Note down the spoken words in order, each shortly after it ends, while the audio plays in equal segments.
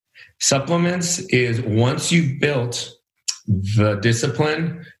Supplements is once you've built the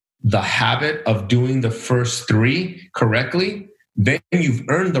discipline, the habit of doing the first 3 correctly, then you've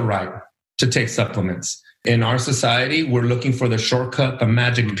earned the right to take supplements. In our society, we're looking for the shortcut, the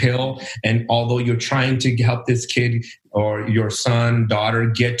magic pill. And although you're trying to help this kid or your son, daughter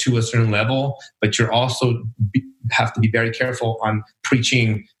get to a certain level, but you're also have to be very careful on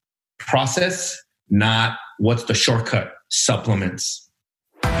preaching process, not what's the shortcut, supplements.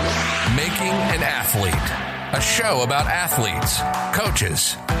 Making an Athlete, a show about athletes,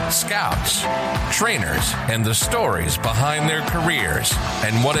 coaches, scouts, trainers, and the stories behind their careers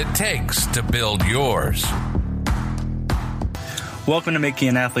and what it takes to build yours. Welcome to Making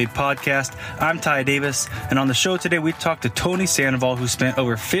an Athlete podcast. I'm Ty Davis, and on the show today, we talked to Tony Sandoval, who spent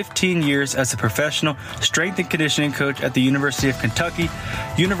over 15 years as a professional strength and conditioning coach at the University of Kentucky,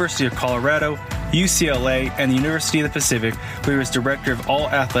 University of Colorado, UCLA, and the University of the Pacific, where he was director of all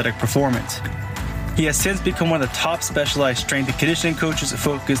athletic performance. He has since become one of the top specialized strength and conditioning coaches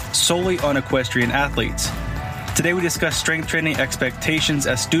focused solely on equestrian athletes. Today, we discuss strength training expectations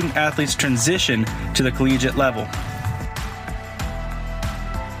as student athletes transition to the collegiate level.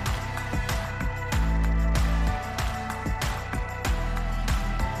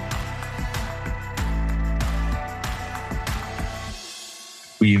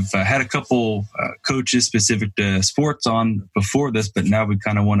 We've had a couple coaches specific to sports on before this, but now we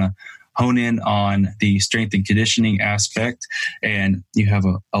kind of want to hone in on the strength and conditioning aspect. And you have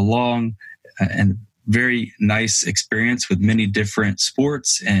a long and very nice experience with many different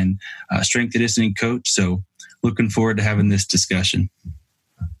sports and strength conditioning coach. So looking forward to having this discussion.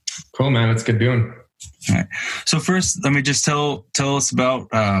 Cool, man. It's good doing. All right. So first, let me just tell us about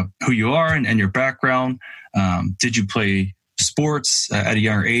who you are and your background. Did you play sports at a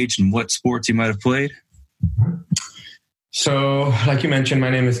younger age, and what sports you might have played? So, like you mentioned, my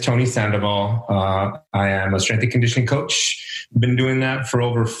name is Tony Sandoval. I am a strength and conditioning coach. Been doing that for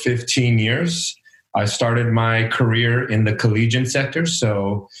over 15 years. I started my career in the collegiate sector.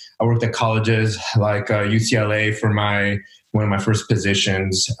 So I worked at colleges like UCLA for one of my first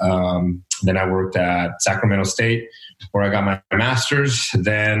positions. Then I worked at Sacramento State, where I got my master's.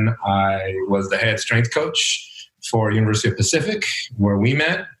 Then I was the head strength coach for University of Pacific, where we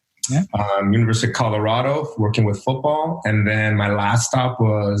met. Yeah. University of Colorado, working with football. And then my last stop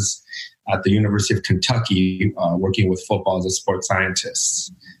was at the University of Kentucky, working with football as a sports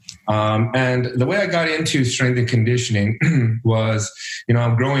scientist. And the way I got into strength and conditioning was,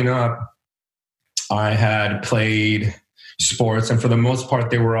 growing up, I had played sports, and for the most part,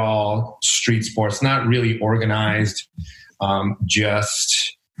 they were all street sports, not really organized,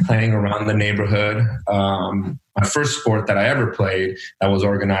 just playing around the neighborhood. My first sport that I ever played that was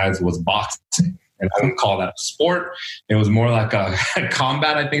organized was boxing. And I wouldn't call that a sport. It was more like a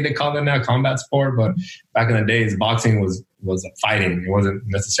combat, I think they call it now, combat sport. But back in the days, boxing was fighting. It wasn't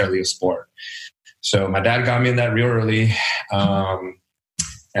necessarily a sport. So my dad got me in that real early.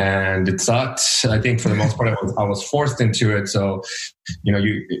 And it sucked. I think for the most part, I was forced into it. So,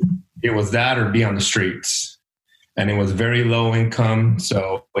 it was that or be on the streets. And it was very low income.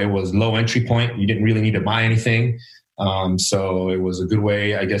 So it was low entry point. You didn't really need to buy anything. So it was a good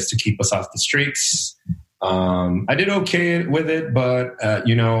way, I guess, to keep us off the streets. I did okay with it, but,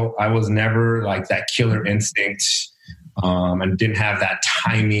 I was never like that killer instinct and didn't have that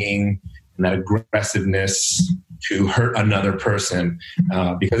timing and that aggressiveness to hurt another person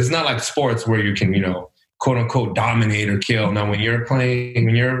because it's not like sports where you can, quote unquote, dominate or kill. Now, when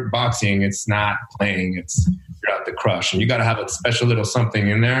you're boxing, it's not playing, you're out to crush. And you got to have a special little something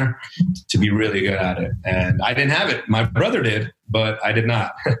in there to be really good at it. And I didn't have it. My brother did, but I did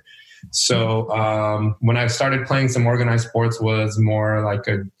not. So when I started playing some organized sports was more like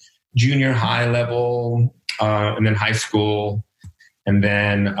a junior high level and then high school. And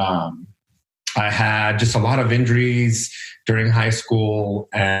then I had just a lot of injuries during high school,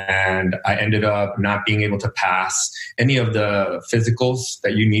 and I ended up not being able to pass any of the physicals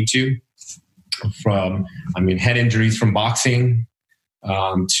that you need to head injuries from boxing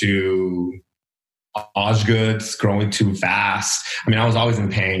to Osgoods, growing too fast. I was always in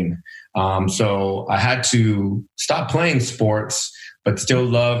pain. So I had to stop playing sports, but still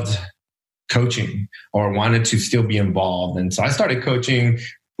loved coaching or wanted to still be involved. And so I started coaching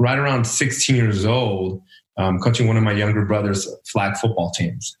right around 16 years old, coaching one of my younger brother's flag football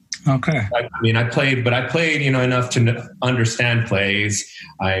teams. Okay. I played, enough to understand plays.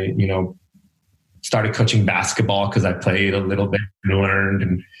 I, started coaching basketball because I played a little bit and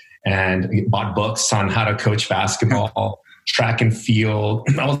learned and bought books on how to coach basketball, track and field.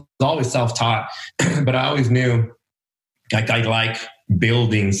 I was always self-taught, but I always knew I like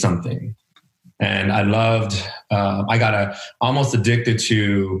building something. And I loved, I got almost addicted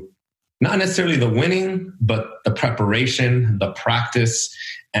to not necessarily the winning, but the preparation, the practice.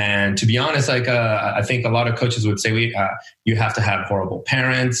 And to be honest, I think a lot of coaches would say, you have to have horrible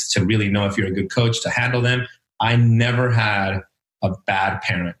parents to really know if you're a good coach to handle them. I never had a bad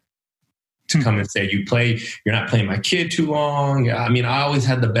parent to come and say, you're not playing my kid too long. I mean, I always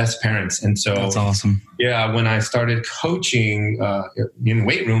had the best parents. And so that's awesome. Yeah. When I started coaching in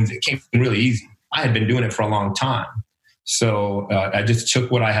weight rooms, it came really easy. I had been doing it for a long time. So I just took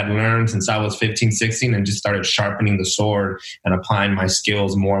what I had learned since I was 15, 16 and just started sharpening the sword and applying my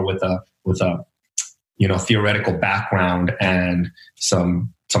skills more with a theoretical background and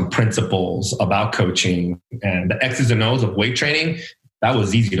some principles about coaching. And the X's and O's of weight training, that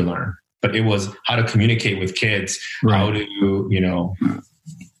was easy to learn. But it was how to communicate with kids, right. How to,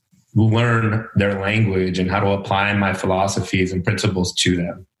 learn their language and how to apply my philosophies and principles to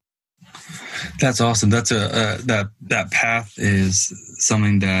them. That's awesome. That's that path is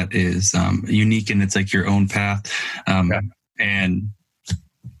something that is unique, and it's like your own path. And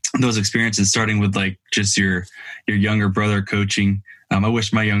those experiences, starting with like just your younger brother coaching. I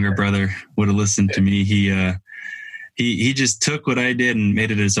wish my younger brother would have listened to me. He just took what I did and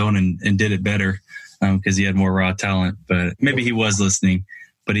made it his own and did it better because he had more raw talent. But maybe he was listening,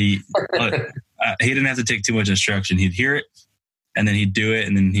 but he didn't have to take too much instruction. He'd hear it and then he'd do it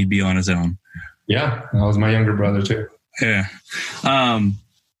and then he'd be on his own. Yeah, that was my younger brother too. Yeah.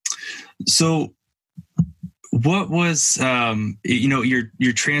 So what was,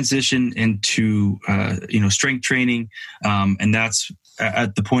 your transition into, strength training? And that's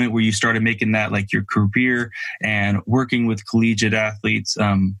at the point where you started making that like your career and working with collegiate athletes.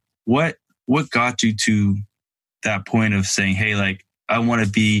 What got you to that point of saying, hey, like, I want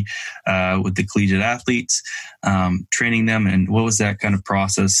to be with the collegiate athletes, training them? And what was that kind of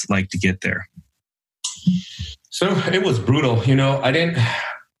process like to get there? So it was brutal.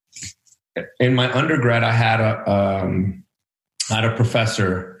 In my undergrad, I had a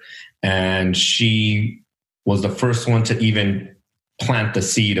professor, and she was the first one to even plant the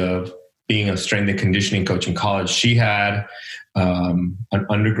seed of being a strength and conditioning coach in college. She had an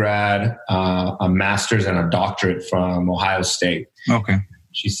undergrad, a master's, and a doctorate from Ohio State. Okay.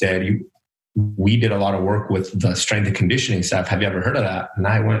 She said, we did a lot of work with the strength and conditioning staff. Have you ever heard of that? And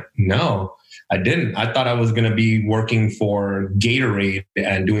I went, no, I didn't. I thought I was going to be working for Gatorade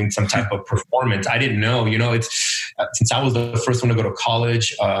and doing some type of performance. I didn't know, it's since I was the first one to go to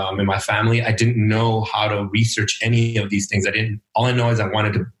college in my family, I didn't know how to research any of these things. All I know is I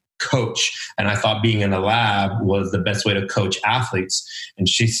wanted to coach. And I thought being in a lab was the best way to coach athletes. And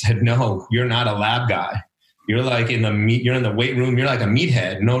she said, no, you're not a lab guy. You're like you're in the weight room. You're like a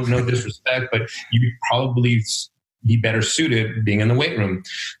meathead. No disrespect, but you probably be better suited being in the weight room.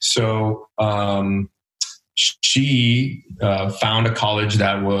 So she found a college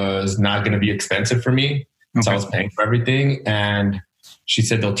that was not going to be expensive for me. Okay. So I was paying for everything. And she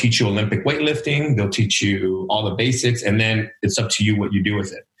said, they'll teach you Olympic weightlifting. They'll teach you all the basics. And then it's up to you what you do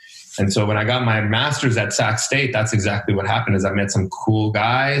with it. And so when I got my master's at Sac State, that's exactly what happened. Is I met some cool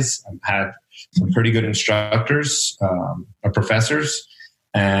guys, had some pretty good instructors, or professors.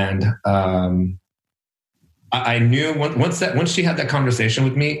 And I knew once she had that conversation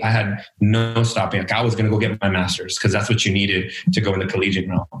with me, I had no stopping. Like I was going to go get my master's because that's what you needed to go in the collegiate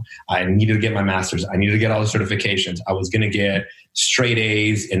realm. I needed to get my master's. I needed to get all the certifications. I was going to get straight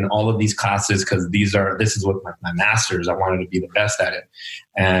A's in all of these classes because this is what my master's. I wanted to be the best at it.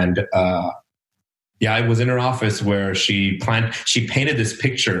 And I was in her office where she painted this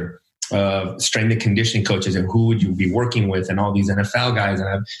picture of strength and conditioning coaches and who would you be working with and all these NFL guys.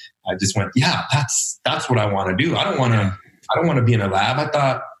 And I just went, yeah, that's what I want to do. I don't want to be in a lab. I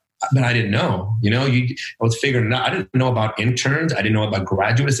thought, but I didn't know, I was figuring it out. I didn't know about interns. I didn't know about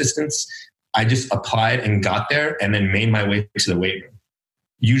graduate assistants. I just applied and got there and then made my way to the weight room.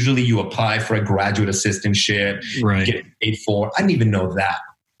 Usually you apply for a graduate assistantship, right, get paid for. I didn't even know that.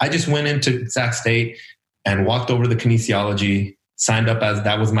 I just went into Sac State and walked over to the kinesiology, signed up as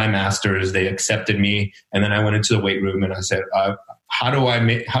that was my master's. They accepted me. And then I went into the weight room and I said, how do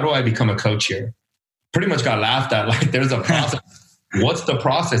I become a coach here? Pretty much got laughed at. Like there's a process. What's the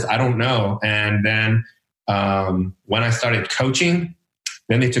process? I don't know. And then when I started coaching,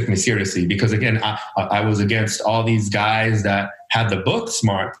 then they took me seriously because again, I was against all these guys that had the book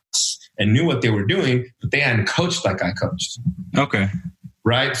smarts and knew what they were doing, but they hadn't coached like I coached. Okay.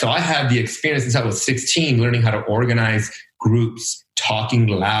 Right. So I had the experience since I was 16, learning how to organize groups, talking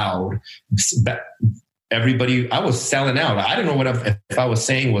loud, everybody, I was selling out. I didn't know if I was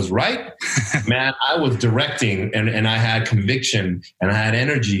saying was right. Man, I was directing and I had conviction and I had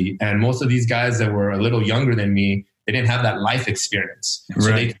energy. And most of these guys that were a little younger than me, they didn't have that life experience.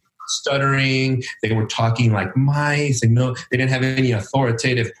 So they were stuttering, they were talking like mice, and they didn't have any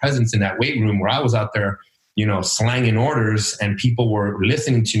authoritative presence in that weight room where I was out there, slanging orders, and people were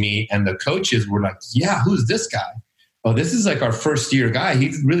listening to me, and the coaches were like, yeah, who's this guy? Oh, this is like our first year guy.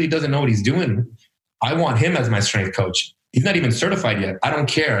 He really doesn't know what he's doing. I want him as my strength coach. He's not even certified yet. I don't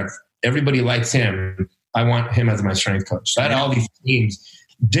care. Everybody likes him. I want him as my strength coach. So I had all these teams,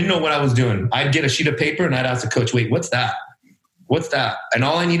 didn't know what I was doing. I'd get a sheet of paper and I'd ask the coach, wait, what's that? What's that? And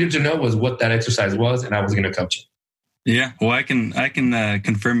all I needed to know was what that exercise was, and I was going to coach it. Yeah, well, I can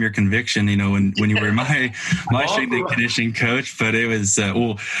confirm your conviction. When you were my strength and conditioning coach, but it was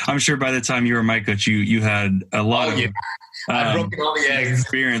I'm sure by the time you were my coach, you had a lot of I've broken all the eggs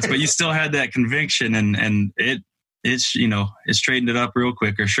experience, but you still had that conviction, and it straightened it up real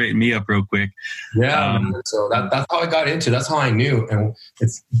quick, or straightened me up real quick. Yeah, so that's how I got into. That's how I knew, and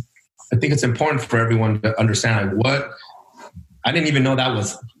I think it's important for everyone to understand I didn't even know that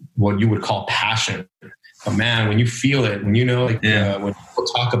was what you would call passion. But man, when you feel it, when when people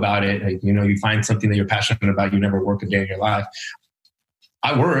talk about it, you find something that you're passionate about, you never work a day in your life.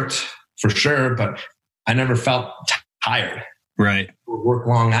 I worked for sure, but I never felt tired. Right. I would work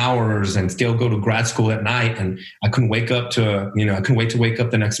long hours and still go to grad school at night. And I couldn't wait to wake up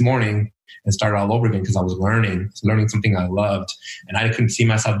the next morning and start all over again, because I was learning something I loved. And I couldn't see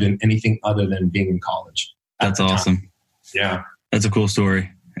myself doing anything other than being in college. That's awesome. Yeah. That's a cool story.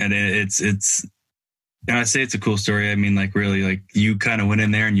 And it's and I say it's a cool story. I mean, like, really, like, you kind of went in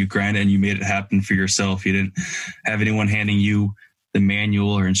there and you grinded and you made it happen for yourself. You didn't have anyone handing you the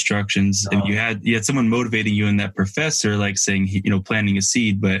manual or instructions. No. And you had someone motivating you, and that professor, like, saying, planting a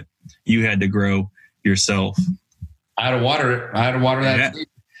seed, but you had to grow yourself. I had to water it. I had to water that seed.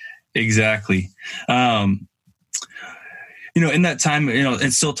 Exactly. In that time,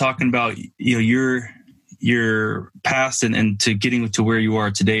 and still talking about, your past and to getting to where you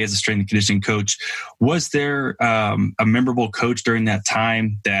are today as a strength and conditioning coach, was there a memorable coach during that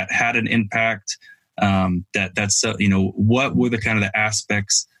time that had an impact? What were the kind of the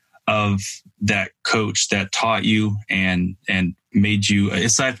aspects of that coach that taught you and made you,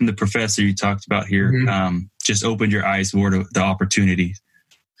 aside from the professor you talked about here, just opened your eyes more to the opportunities?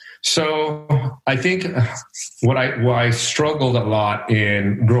 So I think what I struggled a lot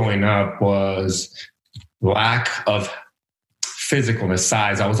in growing up was lack of physicalness,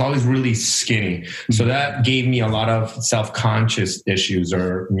 size. I was always really skinny. So that gave me a lot of self-conscious issues,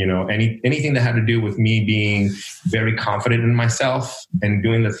 or, anything that had to do with me being very confident in myself and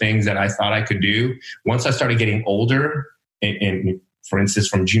doing the things that I thought I could do. Once I started getting older, and for instance,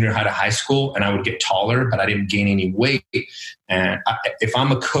 from junior high to high school, and I would get taller, but I didn't gain any weight. And if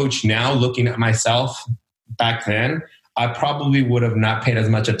I'm a coach now looking at myself back then, I probably would have not paid as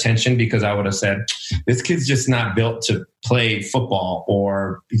much attention, because I would have said, this kid's just not built to play football,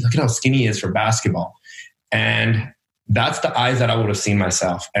 or look at how skinny he is for basketball. And that's the eyes that I would have seen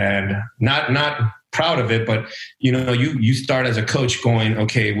myself, and not proud of it. But, you start as a coach going,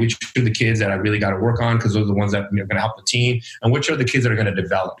 okay, which are the kids that I really got to work on? Because those are the ones that are going to help the team. And which are the kids that are going to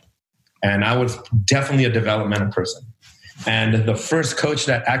develop? And I was definitely a developmental person. And the first coach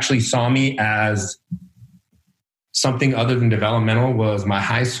that actually saw me as something other than developmental was my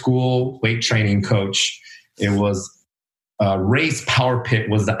high school weight training coach. It was Race Power Pit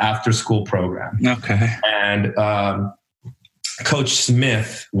was the after school program. Okay. And Coach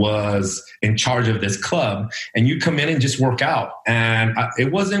Smith was in charge of this club, and you come in and just work out. And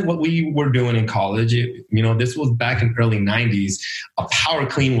it wasn't what we were doing in college. This was back in early 90s. A power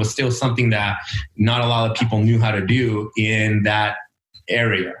clean was still something that not a lot of people knew how to do in that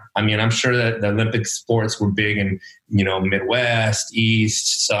area. I mean, I'm sure that the Olympic sports were big in, Midwest,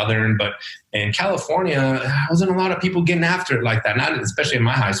 East, Southern, but in California, there wasn't a lot of people getting after it like that, not especially in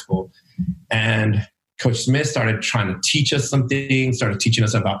my high school. And Coach Smith started trying to teach us something, started teaching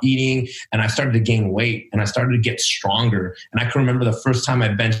us about eating, and I started to gain weight, and I started to get stronger. And I can remember the first time I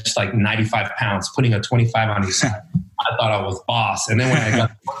benched like 95 pounds, putting a 25 on each side. I thought I was boss. And then when I got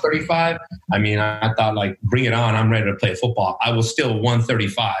to 135, I thought, like, bring it on. I'm ready to play football. I was still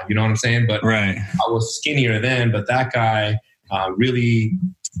 135, you know what I'm saying? But right. I was skinnier then, but that guy really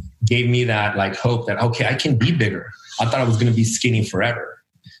gave me that like hope that, okay, I can be bigger. I thought I was going to be skinny forever.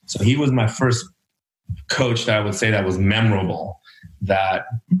 So he was my first coach that I would say that was memorable, that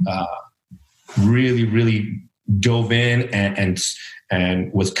really, really dove in and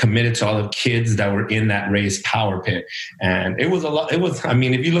was committed to all the kids that were in that raised power pit. And it was a lot. I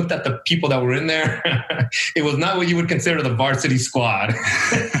mean, if you looked at the people that were in there, it was not what you would consider the varsity squad.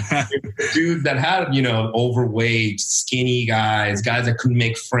 Dudes that had, overweight, skinny guys that couldn't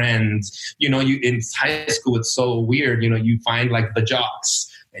make friends. You in high school, it's so weird. You find like the jocks,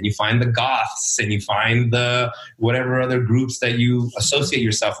 and you find the goths, and you find the whatever other groups that you associate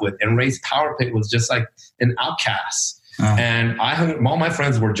yourself with. And raised power pit was just like an outcast. Oh. And all my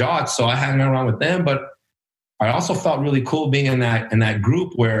friends were jocks, so I hung around with them. But I also felt really cool being in that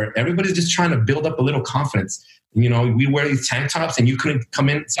group where everybody's just trying to build up a little confidence. We wear these tank tops, and you couldn't come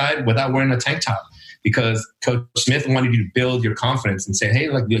inside without wearing a tank top because Coach Smith wanted you to build your confidence and say, hey,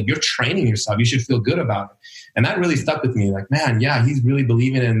 like you're training yourself. You should feel good about it. And that really stuck with me. Like, man, yeah, he's really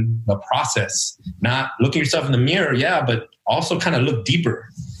believing in the process, not looking yourself in the mirror. Yeah, but also kind of look deeper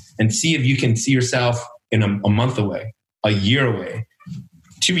and see if you can see yourself in a month away, a year away,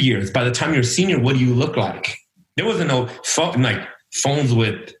 2 years. By the time you're a senior, what do you look like? There wasn't no phones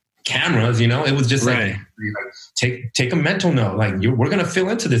with cameras, It was just right. Take a mental note. Like we're going to fill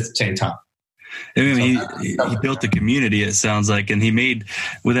into this tank top. I mean, he built a community, it sounds like, and he made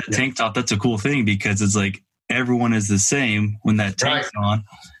with that tank top. That's a cool thing because it's like everyone is the same when that tank's on.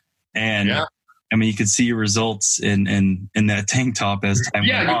 And I mean, you could see your results in that tank top as time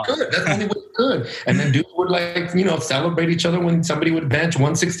went on. Yeah, you could. That's only what you could. And then dudes would celebrate each other when somebody would bench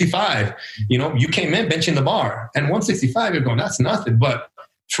 165. You came in benching the bar, and 165, you're going, that's nothing. But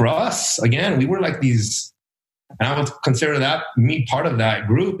for us, again, we were like these, and I would consider me part of that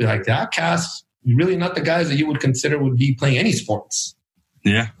group, like the outcasts, really not the guys that you would consider would be playing any sports.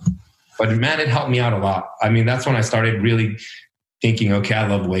 Yeah. But man, it helped me out a lot. I mean, that's when I started really thinking, okay, I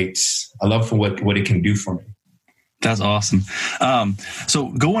love weights. I love for what it can do for me. That's awesome.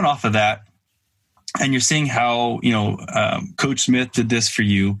 So going off of that, and you're seeing how, Coach Smith did this for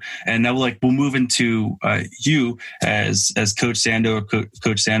you. And now we'll move into you as Coach Sando or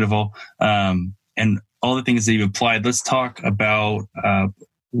Coach Sandoval, and all the things that you've applied. Let's talk about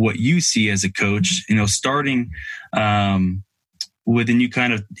what you see as a coach, starting with, and you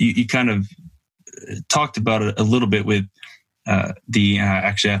kind of talked about it a little bit with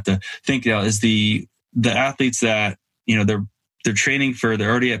actually I have to think now is the athletes that, they're training for, they're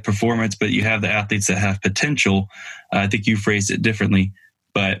already at performance, but you have the athletes that have potential. I think you phrased it differently,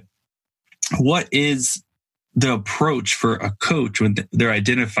 but what is the approach for a coach when they're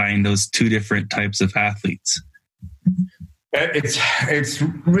identifying those two different types of athletes? It's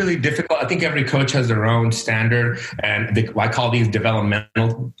really difficult. I think every coach has their own standard, and I call these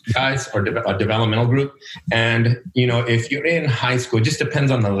developmental guys or a developmental group. And, if you're in high school, it just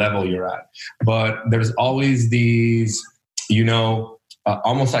depends on the level you're at. But there's always these,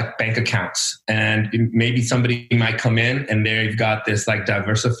 almost like bank accounts. And maybe somebody might come in and they've got this like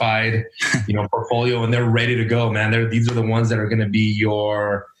diversified, portfolio, and they're ready to go, man. These are the ones that are going to be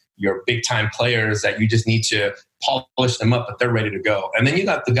your big time players that you just need to polish them up, but they're ready to go. And then you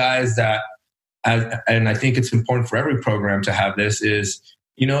got the guys that, and I think it's important for every program to have this is,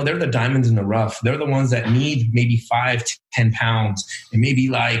 they're the diamonds in the rough. They're the ones that need maybe 5 to 10 pounds and maybe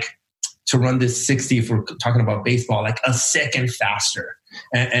like to run this 60, if we're talking about baseball, like a second faster.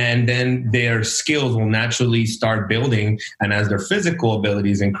 And then their skills will naturally start building. And as their physical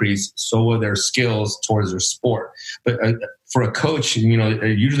abilities increase, so will their skills towards their sport. But for a coach, it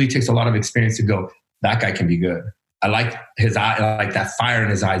usually takes a lot of experience to go, that guy can be good. I like his eye, I like that fire in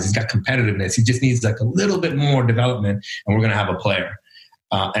his eyes. He's got competitiveness. He just needs like a little bit more development, and we're going to have a player.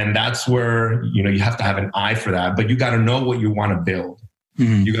 And that's where, you have to have an eye for that. But you got to know what you want to build.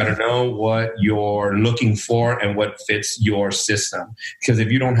 Mm-hmm. You got to know what you're looking for and what fits your system. Because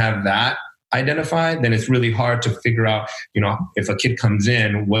if you don't have that identified, then it's really hard to figure out, if a kid comes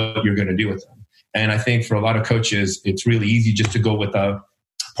in, what you're going to do with them. And I think for a lot of coaches, it's really easy just to go with a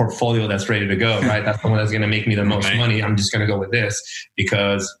portfolio that's ready to go, right? That's the one that's going to make me the most money. I'm just going to go with this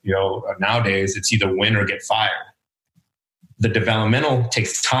because, nowadays it's either win or get fired. The developmental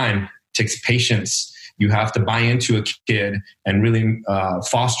takes time, takes patience. You have to buy into a kid and really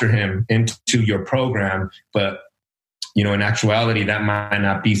foster him into your program. But, in actuality, that might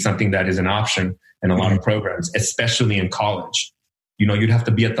not be something that is an option in a lot of programs, especially in college. You'd have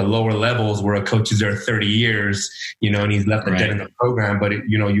to be at the lower levels where a coach is there 30 years, and he's left dead in the program. But,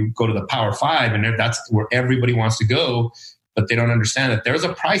 you go to the Power 5 and that's where everybody wants to go. But they don't understand that there's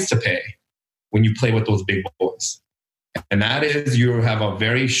a price to pay when you play with those big boys. And that is you have a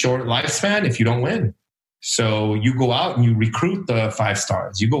very short lifespan if you don't win. So you go out and you recruit the 5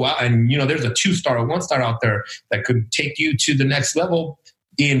 stars. You go out and, there's a 2-star, a 1-star out there that could take you to the next level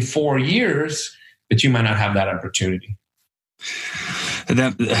in 4 years. but you might not have that opportunity.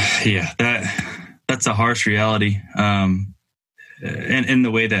 That's a harsh reality. And in the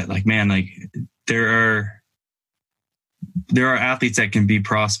way that, like, man, like there are athletes that can be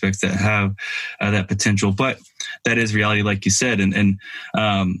prospects that have that potential, but that is reality, like you said. And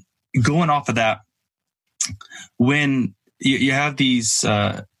going off of that, when you have these,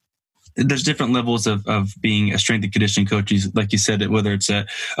 there's different levels of being a strength and conditioning coach. Like you said, whether it's a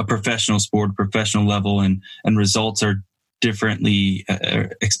professional sport, professional level, and results are differently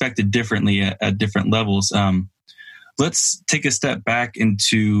expected differently at different levels. Let's take a step back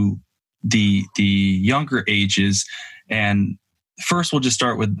into the younger ages, and first we'll just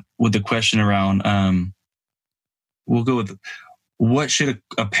start with the question around. We'll go with, what should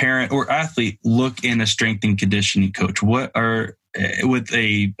a parent or athlete look in a strength and conditioning coach? What are, with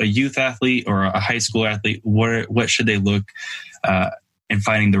a youth athlete or a high school athlete, what should they look in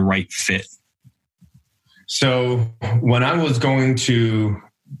finding the right fit? So when I was going to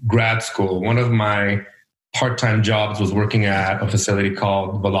grad school, one of my part-time jobs was working at a facility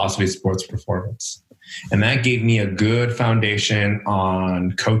called Velocity Sports Performance. And that gave me a good foundation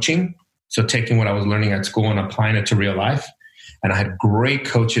on coaching. So taking what I was learning at school and applying it to real life. And I had great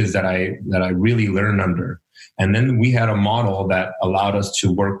coaches that I really learned under. And then we had a model that allowed us to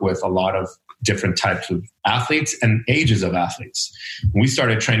work with a lot of different types of athletes and ages of athletes. We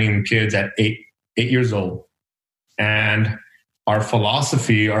started training kids at 8 years old. And our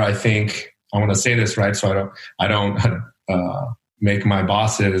philosophy, or I think, I want to say this right, so I don't make my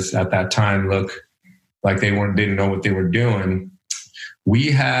bosses at that time look like they didn't know what they were doing.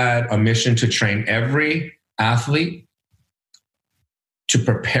 We had a mission to train every athlete to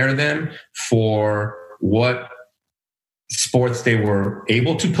prepare them for what sports they were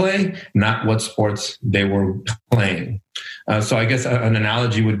able to play, not what sports they were playing. So I guess an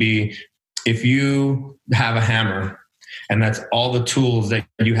analogy would be, if you have a hammer and that's all the tools that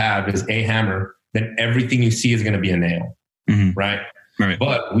you have is a hammer, then everything you see is going to be a nail, right?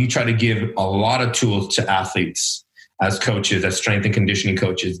 But we try to give a lot of tools to athletes as coaches, as strength and conditioning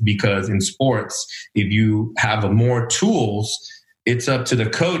coaches, because in sports, if you have more tools, it's up to the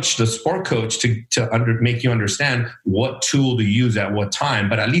coach, the sport coach, to make you understand what tool to use at what time.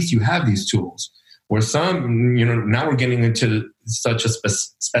 But at least you have these tools. Where some, now we're getting into such a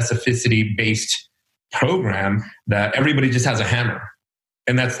specificity-based program that everybody just has a hammer,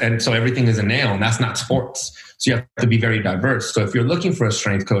 and so everything is a nail, and that's not sports. So you have to be very diverse. So if you're looking for a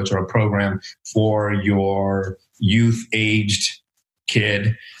strength coach or a program for your youth-aged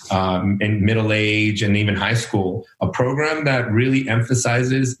kid, in middle age and even high school, a program that really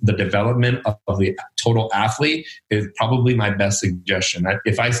emphasizes the development of the total athlete is probably my best suggestion.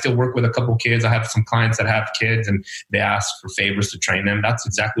 If I still work with a couple kids, I have some clients that have kids and they ask for favors to train them. That's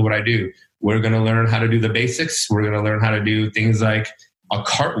exactly what I do. We're going to learn how to do the basics. We're going to learn how to do things like a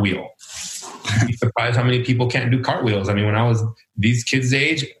cartwheel. You'd be surprised how many people can't do cartwheels. I mean, when I was these kids'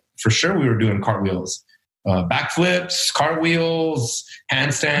 age, for sure we were doing cartwheels. Backflips, cartwheels,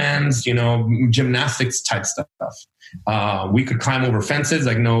 handstands, gymnastics type stuff. We could climb over fences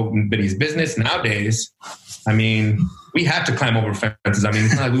like nobody's business. Nowadays, I mean, we had to climb over fences. I mean,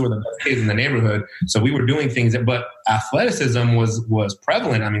 it's not like we were the best kids in the neighborhood. So we were doing things, but athleticism was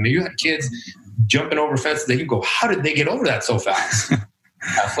prevalent. I mean, you had kids jumping over fences that you go, how did they get over that so fast?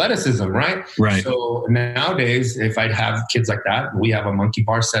 Athleticism, right? Right. So nowadays, if I'd have kids like that, we have a monkey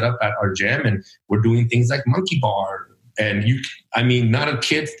bar set up at our gym, and we're doing things like monkey bar. And a lot of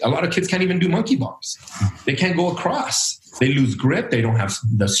kids can't even do monkey bars. They can't go across. They lose grip. They don't have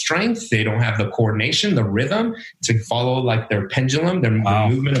the strength. They don't have the coordination, the rhythm to follow like their pendulum, the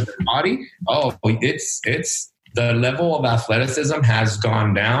movement of their body. Oh, it's the level of athleticism has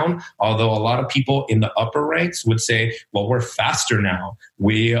gone down, although a lot of people in the upper ranks would say, well, we're faster now.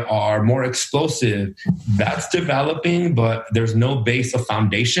 We are more explosive. That's developing, but there's no base of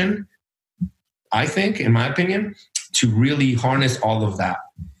foundation, I think, in my opinion, to really harness all of that.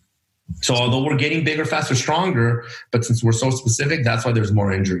 So although we're getting bigger, faster, stronger, but since we're so specific, that's why there's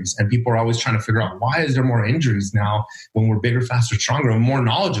more injuries. And people are always trying to figure out, why is there more injuries now when we're bigger, faster, stronger, and more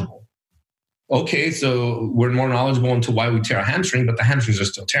knowledgeable? Okay, so we're more knowledgeable into why we tear a hamstring, but the hamstrings are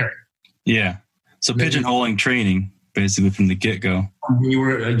still tearing. Yeah. So pigeonholing training, basically, from the get-go. When you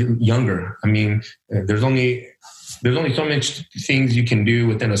were younger, I mean, there's only so much things you can do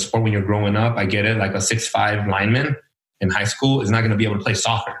within a sport when you're growing up. I get it. Like a 6'5" lineman in high school is not going to be able to play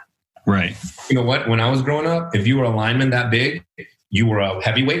soccer. Right. You know what? When I was growing up, if you were a lineman that big, you were a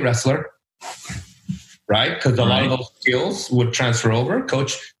heavyweight wrestler, right? Because a lot of those skills would transfer over.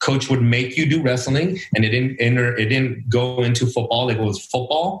 Coach would make you do wrestling, and it didn't go into football. It was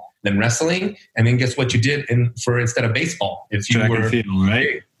football, then wrestling, and then guess what you did instead of baseball? If you track and field,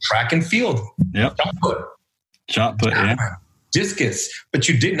 right? Track and field. Yep. Shot put, yeah. Discus. But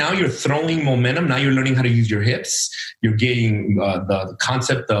now you're throwing momentum. Now you're learning how to use your hips. You're getting the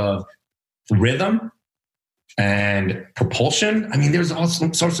concept of rhythm and propulsion. I mean, there's all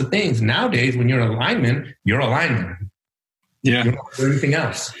sorts of things. Nowadays, when you're a lineman, you're a lineman. Yeah. You don't do anything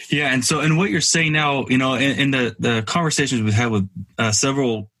else. Yeah. And what you're saying now, in the conversations we've had with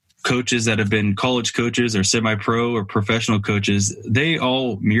several coaches that have been college coaches or semi-pro or professional coaches, they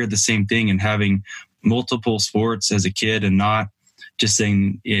all mirror the same thing in having multiple sports as a kid, and not just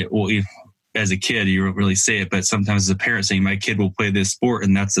saying as a kid, you don't really say it, but sometimes as a parent saying my kid will play this sport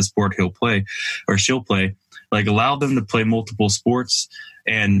and that's the sport he'll play or she'll play. Like, allow them to play multiple sports.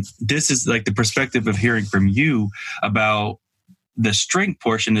 And this is like the perspective of hearing from you about the strength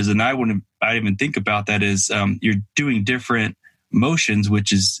portion is, and I didn't even think about that, is you're doing different motions,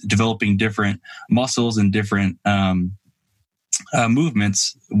 which is developing different muscles and different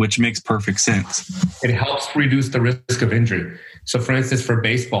movements, which makes perfect sense. It helps reduce the risk of injury. So for instance, for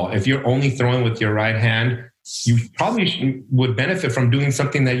baseball, if you're only throwing with your right hand, you probably would benefit from doing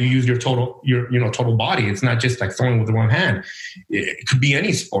something that you use your total body. It's not just like throwing with one hand. It could be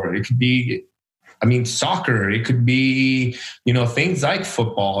any sport. It could be, soccer. It could be, things like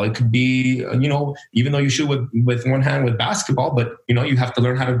football. It could be, even though you shoot with one hand with basketball, but, you have to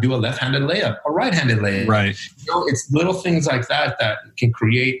learn how to do a left-handed layup, a right-handed layup. Right. It's little things like that can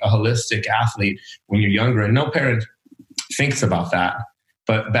create a holistic athlete when you're younger, and no parent thinks about that.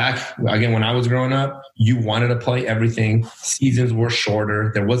 But back, again, when I was growing up, you wanted to play everything. Seasons were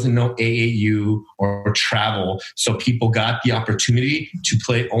shorter. There wasn't no AAU or travel. So people got the opportunity to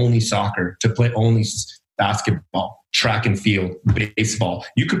play only soccer, to play only basketball, track and field, baseball.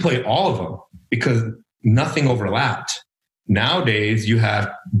 You could play all of them because nothing overlapped. Nowadays, you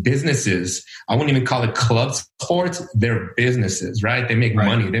have businesses. I wouldn't even call it club sports. They're businesses, right? They make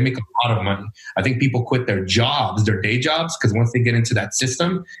money. They make a lot of money. I think people quit their jobs, their day jobs, because once they get into that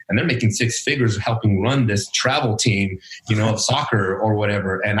system, and they're making six figures helping run this travel team, of soccer or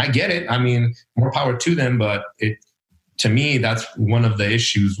whatever. And I get it. I mean, more power to them. But to me, that's one of the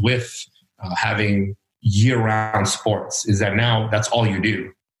issues with having year-round sports, is that now that's all you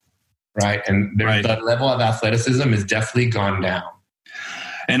do. Right. And the level of athleticism has definitely gone down.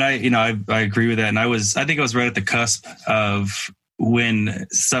 And I agree with that. And I think I was right at the cusp of when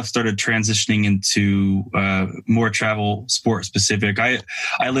stuff started transitioning into more travel sport specific. I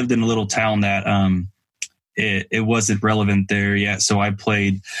lived in a little town that it wasn't relevant there yet. So I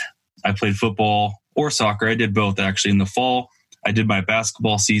played football or soccer. I did both actually. In the fall, I did my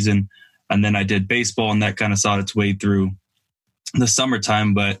basketball season, and then I did baseball, and that kind of saw its way through the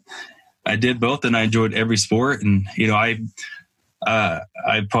summertime. But I did both, and I enjoyed every sport. And,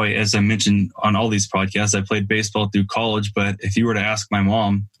 I probably, as I mentioned on all these podcasts, I played baseball through college. But if you were to ask my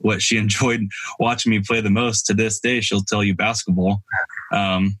mom what she enjoyed watching me play the most, to this day, she'll tell you basketball.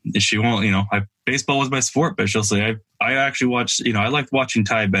 She won't, baseball was my sport, but she'll say, I actually watched, I liked watching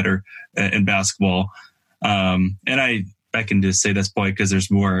Ty better in basketball. And I can just say that's probably because there's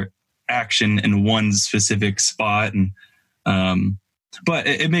more action in one specific spot. And, but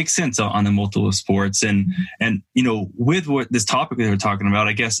it makes sense on the multiple sports. And with what this topic that we're talking about,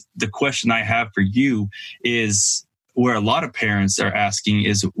 I guess the question I have for you is, where a lot of parents are asking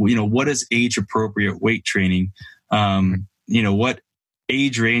is, what is age appropriate weight training? What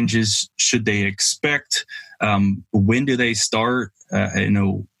age ranges should they expect? When do they start?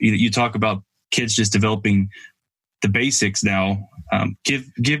 You talk about kids just developing the basics now.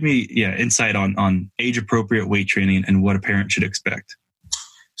 Give me insight on age appropriate weight training and what a parent should expect.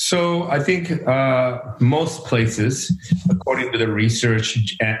 So I think most places, according to the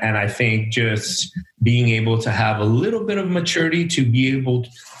research, and I think just being able to have a little bit of maturity to be able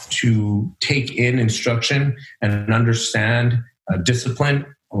to take in instruction and understand discipline.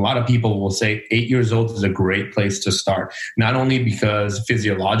 A lot of people will say 8 years old is a great place to start, not only because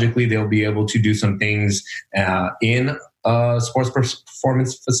physiologically they'll be able to do some things in a sports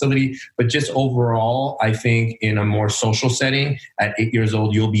performance facility, but just overall, I think in a more social setting at 8 years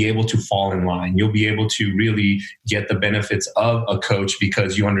old, you'll be able to fall in line. You'll be able to really get the benefits of a coach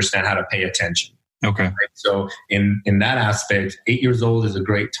because you understand how to pay attention. Okay. Right? So in that aspect, 8 years old is a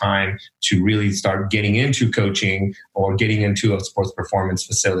great time to really start getting into coaching or getting into a sports performance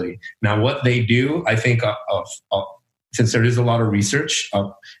facility. Now, what they do, I think, since there is a lot of research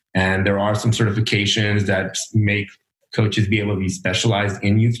and there are some certifications that make coaches be able to be specialized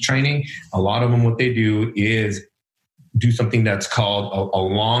in youth training. A lot of them, what they do is do something that's called a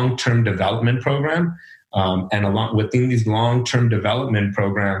long-term development program. And within these long-term development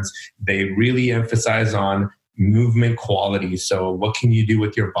programs, they really emphasize on movement quality. So what can you do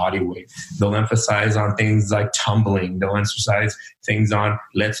with your body weight? They'll emphasize on things like tumbling. They'll emphasize things on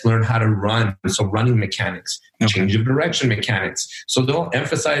let's learn how to run. So running mechanics, change of direction mechanics. So they'll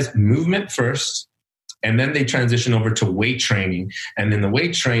emphasize movement first, and then they transition over to weight training. And in the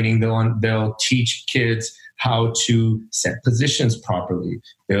weight training, they'll teach kids how to set positions properly.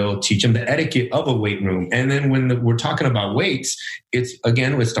 They'll teach them the etiquette of a weight room. And then when we're talking about weights, it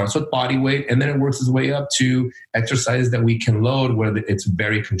starts with body weight, and then it works its way up to exercises that we can load where it's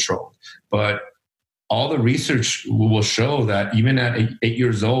very controlled. But all the research will show that even at 8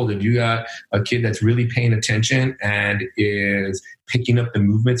 years old, if you got a kid that's really paying attention and is picking up the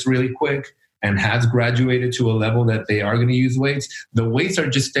movements really quick, and has graduated to a level that they are going to use weights, the weights are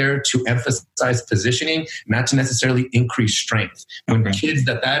just there to emphasize positioning, not to necessarily increase strength. When kids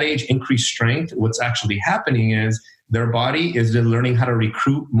at that age increase strength, what's actually happening is their body is learning how to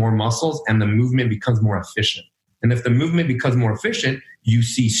recruit more muscles, and the movement becomes more efficient. And if the movement becomes more efficient, you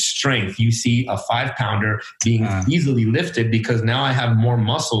see strength. You see a 5-pounder being easily lifted because now I have more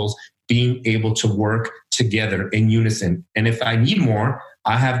muscles being able to work together in unison. And if I need more,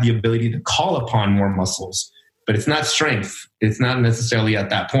 I have the ability to call upon more muscles, but it's not strength. It's not necessarily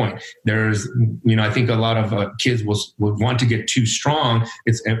at that point. There's, I think a lot of kids will want to get too strong.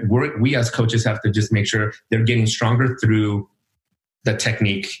 We as coaches have to just make sure they're getting stronger through the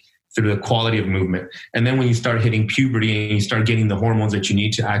technique, through the quality of movement. And then when you start hitting puberty and you start getting the hormones that you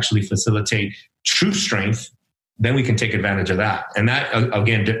need to actually facilitate true strength, then we can take advantage of that. And that,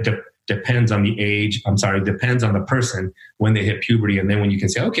 again, depends on the depends on the person when they hit puberty. And then when you can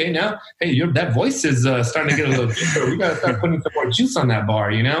say, okay, now, hey, that voice is starting to get a little deeper. We got to start putting some more juice on that bar,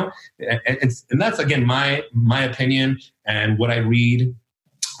 And that's, again, my opinion and what I read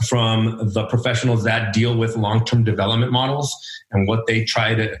from the professionals that deal with long-term development models and what they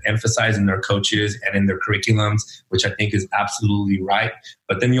try to emphasize in their coaches and in their curriculums, which I think is absolutely right.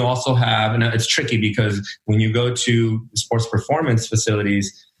 But then you also have, and it's tricky because when you go to sports performance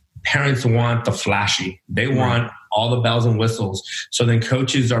facilities, parents want the flashy. They want all the bells and whistles. So then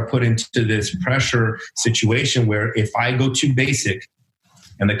coaches are put into this pressure situation where if I go too basic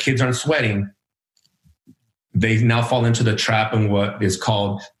and the kids aren't sweating, they now fall into the trap in what is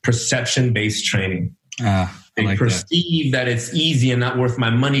called perception-based training. They perceive that it's easy and not worth my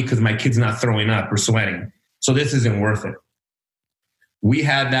money because my kid's not throwing up or sweating. So this isn't worth it. We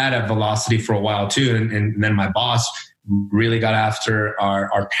had that at Velocity for a while too. And then my boss really got after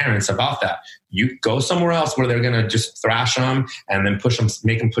our parents about that. You go somewhere else where they're going to just thrash them and then push them,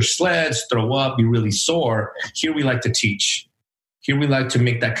 make them push sleds, throw up, be really sore. Here we like to teach. Here we like to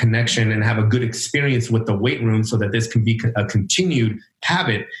make that connection and have a good experience with the weight room so that this can be a continued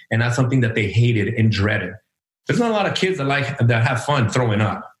habit and not something that they hated and dreaded. There's not a lot of kids that have fun throwing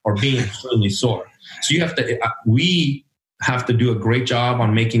up or being really sore. So we have to do a great job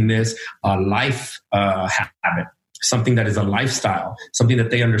on making this a life habit. Something that is a lifestyle, something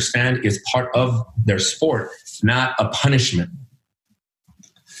that they understand is part of their sport, not a punishment.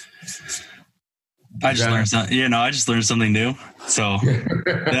 I just learned something new. So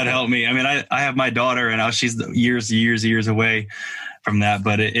that helped me. I mean, I have my daughter and now she's years away from that,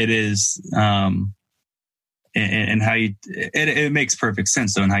 but it is, and how it makes perfect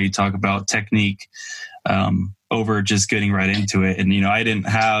sense though, in how you talk about technique, over just getting right into it. And, I didn't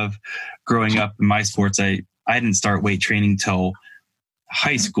have, growing up in my sports, I didn't start weight training till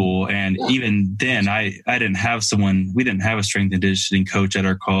high school. And even then we didn't have a strength and conditioning coach at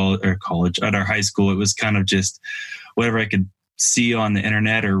our college, at our high school. It was kind of just whatever I could see on the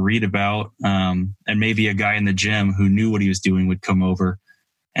internet or read about. And maybe a guy in the gym who knew what he was doing would come over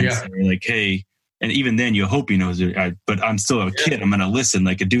and say like, hey, and even then you hope he knows it, but I'm still a kid. I'm going to listen.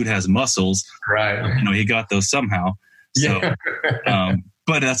 Like a dude has muscles, right? He got those somehow. So,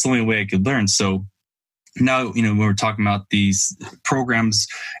 but that's the only way I could learn. So, now, when we're talking about these programs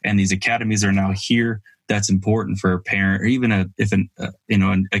and these academies are now here, that's important for a parent or even a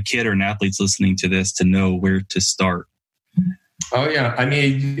kid or an athlete's listening to this to know where to start. Oh, yeah. I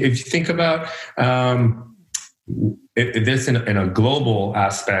mean, if you think about this in a global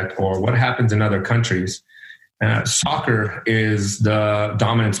aspect or what happens in other countries, soccer is the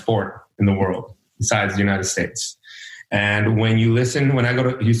dominant sport in the world besides the United States. And when you listen,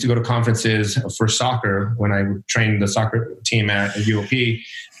 used to go to conferences for soccer, when I trained the soccer team at UOP,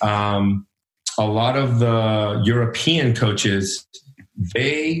 a lot of the European coaches,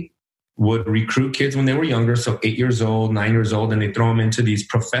 they would recruit kids when they were younger, so 8 years old, 9 years old, and they throw them into these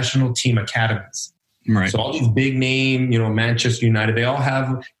professional team academies. Right. So all these big name, Manchester United, they all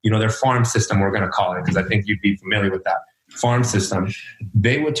have, their farm system, we're going to call it, because I think you'd be familiar with that farm system.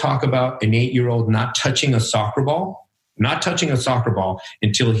 They would talk about an 8-year-old not touching a soccer ball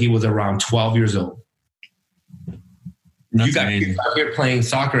until he was around 12 years old. That's you got amazing. kids out here playing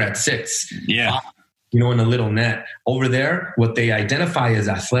soccer at 6. Yeah. In a little net. Over there, what they identify as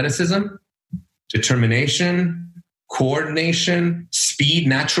athleticism, determination, coordination, speed,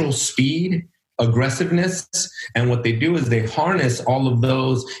 natural speed, aggressiveness. And what they do is they harness all of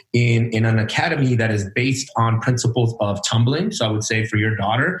those in an academy that is based on principles of tumbling. So I would say for your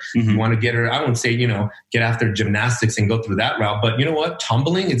daughter, you want to get her, I wouldn't say, get after gymnastics and go through that route. But you know what?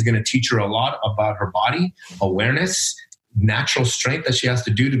 Tumbling is going to teach her a lot about her body, awareness, natural strength that she has to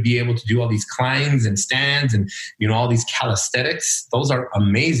do to be able to do all these climbs and stands and, all these calisthenics. Those are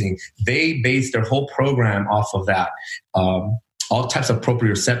amazing. They base their whole program off of that. All types of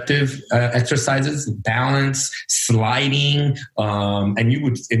proprioceptive exercises, balance, sliding. And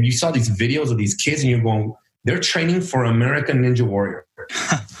you saw these videos of these kids and you're going, they're training for American Ninja Warrior.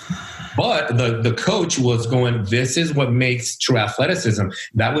 But the coach was going, this is what makes true athleticism.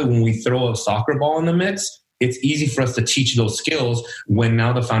 That way, when we throw a soccer ball in the mix, it's easy for us to teach those skills when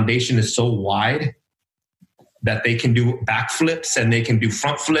now the foundation is so wide that they can do backflips and they can do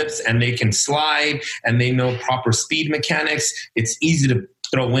front flips and they can slide and they know proper speed mechanics. It's easy to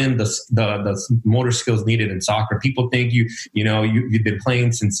throw in the motor skills needed in soccer. People think you've been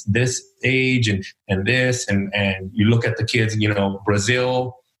playing since this age and this, and you look at the kids,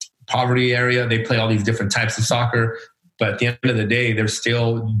 Brazil, poverty area, they play all these different types of soccer. But at the end of the day, they're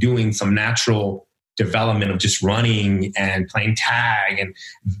still doing some natural development of just running and playing tag. And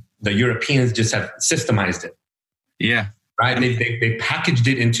the Europeans just have systemized it. Yeah. Right. They packaged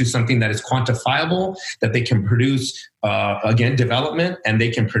it into something that is quantifiable, that they can produce, development, and they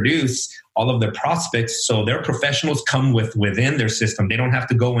can produce all of their prospects. So their professionals come within their system. They don't have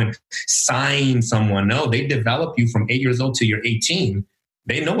to go and sign someone. No, they develop you from 8 years old to you're 18.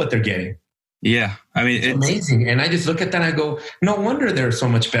 They know what they're getting. Yeah. I mean, it's amazing. And I just look at that and I go, no wonder they're so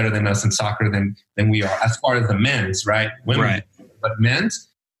much better than us in soccer than we are, as far as the men's, right? Women, right. But men's,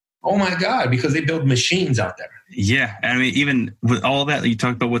 oh my God, because they build machines out there. Yeah. I mean, even with all that, you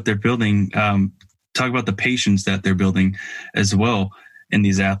talk about what they're building, talk about the patience that they're building as well in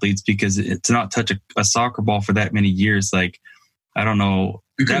these athletes, because to not touch a soccer ball for that many years, like, I don't know.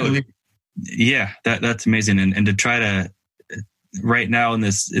 That's amazing. And to try to, right now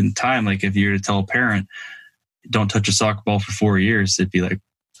in time, like if you were to tell a parent, don't touch a soccer ball for 4 years, it'd be like,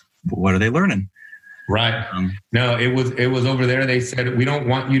 what are they learning? Right. No, it was over there. They said, we don't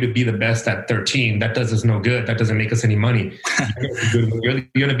want you to be the best at 13. That does us no good. That doesn't make us any money. You're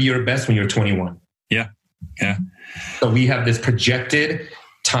going to be your best when you're 21. Yeah. Yeah. So we have this projected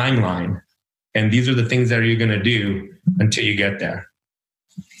timeline, and these are the things that you're going to do until you get there.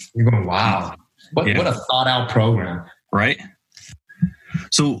 You're going, wow, what a thought out program. Right.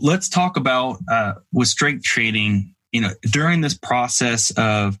 So let's talk about with strength training, during this process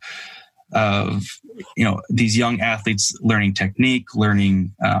of these young athletes learning technique,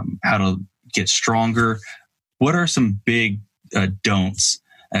 learning how to get stronger. What are some big don'ts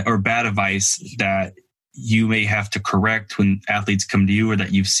or bad advice that you may have to correct when athletes come to you, or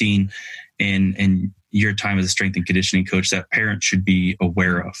that you've seen in your time as a strength and conditioning coach that parents should be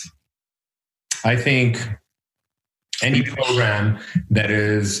aware of? I think any program that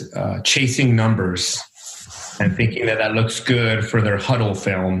is chasing numbers and thinking that looks good for their huddle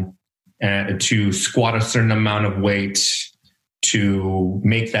film, to squat a certain amount of weight, to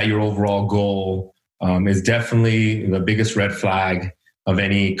make that your overall goal, is definitely the biggest red flag of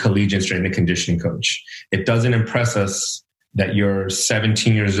any collegiate strength and conditioning coach. It doesn't impress us that you're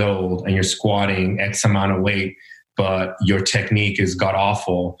 17 years old and you're squatting X amount of weight, but your technique is god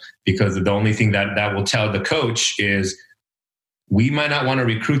awful, because the only thing that will tell the coach is, we might not want to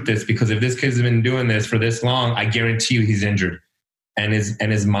recruit this, because if this kid's been doing this for this long, I guarantee you he's injured. And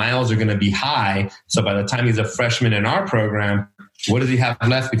his miles are going to be high. So by the time he's a freshman in our program, what does he have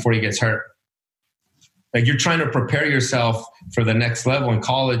left before he gets hurt? Like, you're trying to prepare yourself for the next level in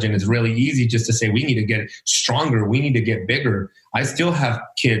college, and it's really easy just to say, we need to get stronger, we need to get bigger. I still have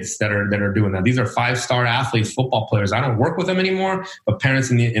kids that are doing that. These are 5-star athletes, football players. I don't work with them anymore, but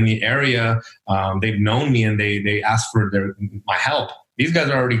parents in the area, they've known me and they ask for my help. These guys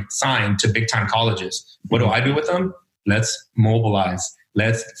are already signed to big time colleges. What do I do with them? Let's mobilize.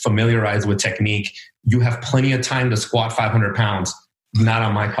 Let's familiarize with technique. You have plenty of time to squat 500 pounds, not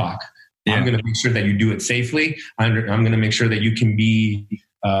on my clock. Yeah. I'm going to make sure that you do it safely. I'm going to make sure that you can be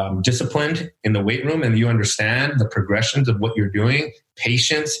disciplined in the weight room and you understand the progressions of what you're doing,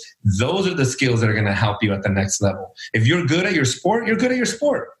 patience, those are the skills that are going to help you at the next level. If you're good at your sport, you're good at your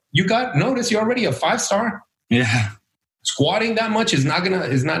sport. You got notice, you're already a 5-star. Yeah. Squatting that much is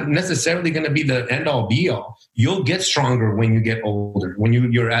not necessarily going to be the end all be all. You'll get stronger when you get older. When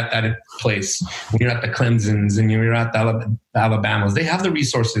you're at that place, when you're at the Clemsons and you're at the Alabamas, they have the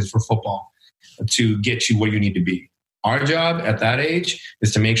resources for football to get you where you need to be. Our job at that age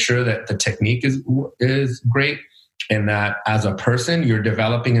is to make sure that the technique is great and that as a person, you're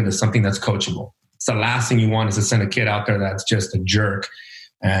developing into something that's coachable. It's the last thing you want is to send a kid out there that's just a jerk.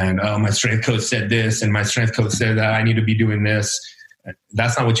 And my strength coach said this, and my strength coach said that I need to be doing this.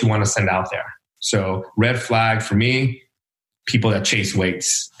 That's not what you want to send out there. So red flag for me, people that chase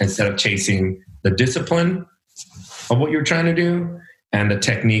weights instead of chasing the discipline of what you're trying to do and the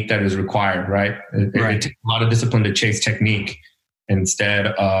technique that is required, right? It takes a lot of discipline to chase technique instead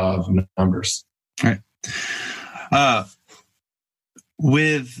of numbers. Right.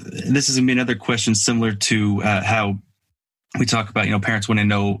 This is going to be another question similar to how we talk about, parents want to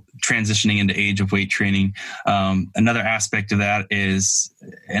know transitioning into age of weight training. Another aspect of that is,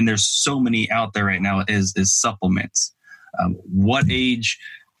 and there's so many out there right now, is supplements. What age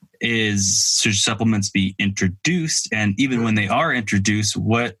should supplements be introduced? And even when they are introduced,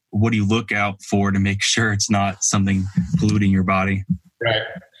 what do you look out for to make sure it's not something polluting your body? Right.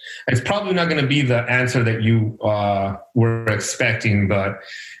 It's probably not going to be the answer that you were expecting, but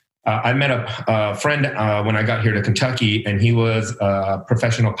I met a friend when I got here to Kentucky, and he was a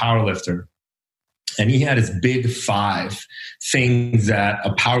professional powerlifter. And he had his big 5 things that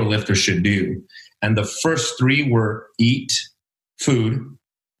a powerlifter should do. And the first 3 were eat food,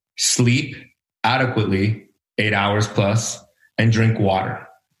 sleep adequately, 8 hours plus, and drink water.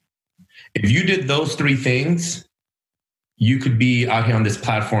 If you did those 3 things, you could be out here on this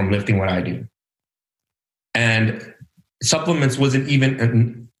platform lifting what I do. And supplements wasn't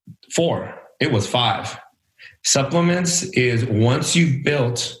even 4, it was 5. Supplements is once you've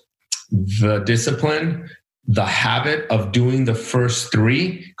built the discipline, the habit of doing the first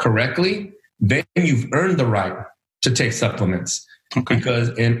 3 correctly, then you've earned the right to take supplements. Okay. Because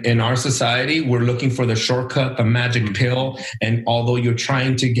in our society, we're looking for the shortcut, the magic pill. And although you're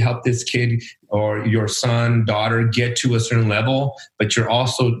trying to help this kid or your son, daughter get to a certain level, but you're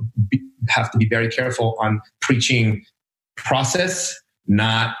also have to be very careful on preaching process,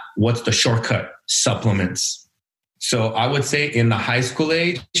 not what's the shortcut, supplements. So I would say in the high school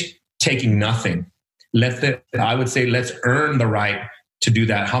age, taking nothing. I would say let's earn the right to do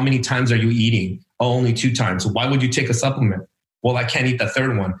that. How many times are you eating? Oh, only 2 times. Why would you take a supplement? Well, I can't eat the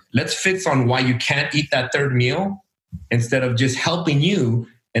 3rd one. Let's fix on why you can't eat that 3rd meal instead of just helping you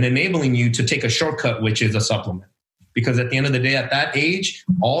and enabling you to take a shortcut, which is a supplement. Because at the end of the day, at that age,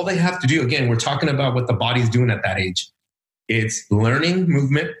 all they have to do, again, we're talking about what the body's doing at that age. It's learning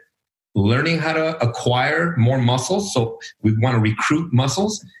movement, learning how to acquire more muscles. So we want to recruit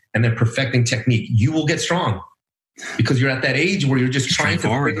muscles and then perfecting technique. You will get strong because you're at that age where you're just trying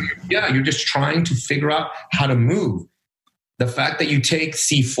you're just trying to figure out how to move. The fact that you take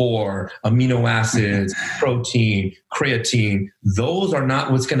C4, amino acids, protein, creatine, those are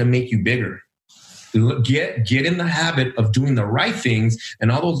not what's going to make you bigger. Get in the habit of doing the right things,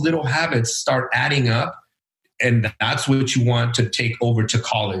 and all those little habits start adding up. And that's what you want to take over to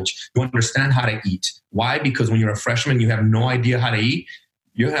college. You understand how to eat. Why? Because when you're a freshman, you have no idea how to eat.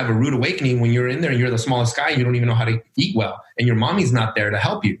 You have a rude awakening when you're in there and you're the smallest guy and you don't even know how to eat well. And your mommy's not there to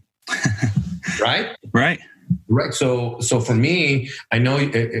help you. Right? Right. Right. So for me, I know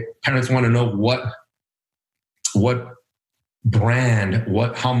parents want to know what brand,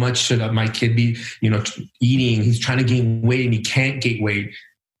 how much should my kid be, eating? He's trying to gain weight and he can't gain weight.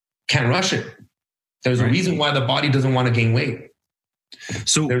 Can't rush it. There's a reason why the body doesn't want to gain weight.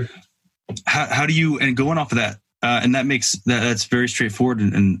 So how do you, and going off of that, and that's very straightforward.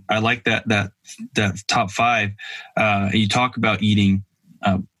 And I like that top 5, you talk about eating,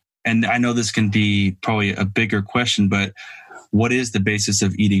 and I know this can be probably a bigger question, but what is the basis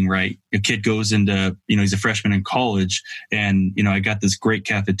of eating right? A kid goes into, he's a freshman in college and, I got this great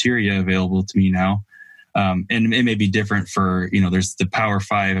cafeteria available to me now. And it may be different for, there's the Power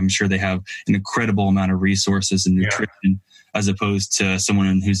 5. I'm sure they have an incredible amount of resources and nutrition as opposed to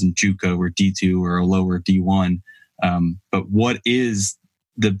someone who's in JUCO or D2 or a lower D1. But what is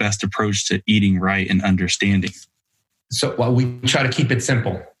the best approach to eating right and understanding? So we try to keep it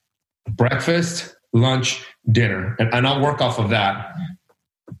simple. Breakfast, lunch, dinner. And I'll work off of that.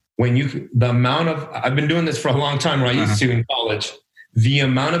 I've been doing this for a long time, where I used to in college. The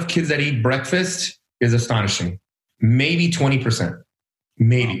amount of kids that eat breakfast is astonishing. Maybe 20%.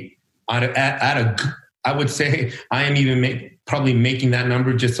 Maybe. I would say I am even probably making that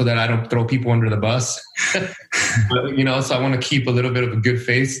number just so that I don't throw people under the bus. But, so I want to keep a little bit of a good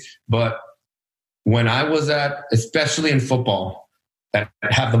face. But when I was especially in football, that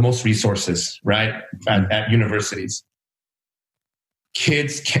have the most resources, right, at universities,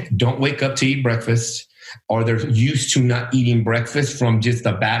 kids don't wake up to eat breakfast, or they're used to not eating breakfast from just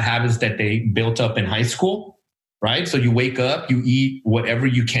the bad habits that they built up in high school, right? So you wake up, you eat whatever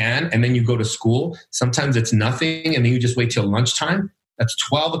you can, and then you go to school. Sometimes it's nothing, and then you just wait till lunchtime. That's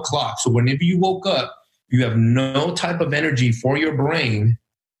 12 o'clock. So whenever you woke up, you have no type of energy for your brain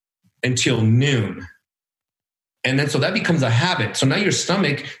until noon. And then so that becomes a habit. So now your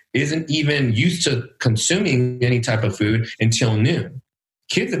stomach isn't even used to consuming any type of food until noon.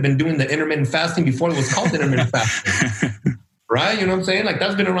 Kids have been doing the intermittent fasting before it was called intermittent fasting. Right? You know what I'm saying? Like,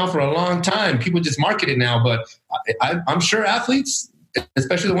 that's been around for a long time. People just market it now. But I'm sure athletes,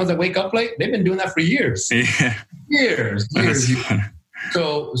 especially the ones that wake up late, they've been doing that for years. Yeah. Years.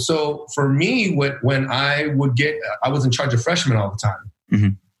 So for me, when I was in charge of freshmen all the time. Mm-hmm.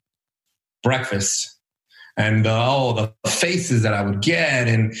 Breakfast. And the faces that I would get,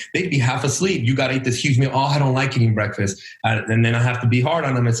 and they'd be half asleep. You got to eat this huge meal. Oh, I don't like eating breakfast. And then I have to be hard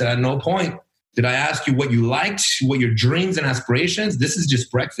on them and say, at no point did I ask you what you liked, what your dreams and aspirations. This is just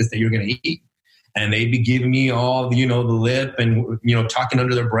breakfast that you're going to eat. And they'd be giving me all, the lip and, talking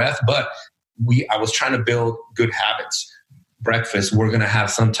under their breath. But I was trying to build good habits. Breakfast, we're going to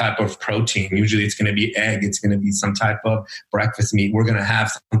have some type of protein. Usually it's going to be egg. It's going to be some type of breakfast meat. We're going to have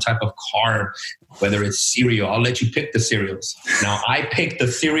some type of carb, whether it's cereal. I'll let you pick the cereals. Now, I pick the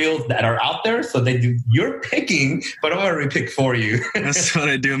cereals that are out there. So you're picking, but I already picked for you. That's what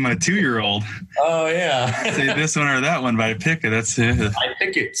I do with my 2-year-old. Oh, yeah. Say this one or that one, but I pick it. That's it. I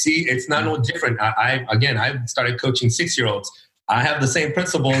pick it. See, it's not no different. I started coaching 6-year-olds. I have the same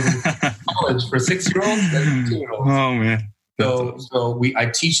principles in college for 6-year-olds and 2-year-olds. Oh, man. So I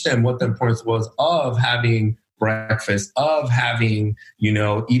teach them what the importance was of having breakfast, of having,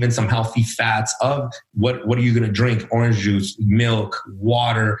 even some healthy fats, of what are you going to drink? Orange juice, milk,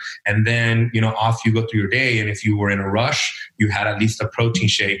 water, and then, off you go through your day. And if you were in a rush, you had at least a protein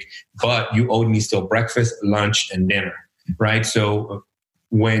shake, but you owed me still breakfast, lunch, and dinner, right? So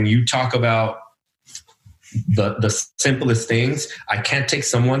when you talk about the simplest things, I can't take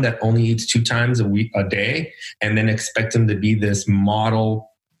someone that only eats 2 times a day and then expect them to be this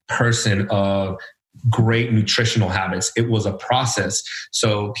model person of great nutritional habits. It was a process.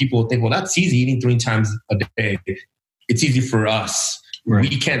 So people think, well, that's easy, eating 3 times a day. It's easy for us. Right.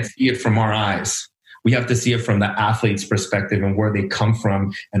 We can't see it from our eyes. We have to see it from the athlete's perspective and where they come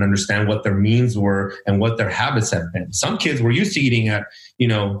from and understand what their means were and what their habits have been. Some kids were used to eating at,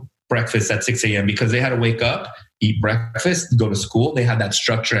 breakfast at 6 a.m. because they had to wake up, eat breakfast, go to school. They had that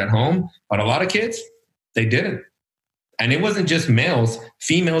structure at home. But a lot of kids, they didn't. And it wasn't just males,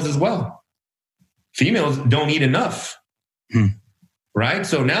 females as well. Females don't eat enough. Right?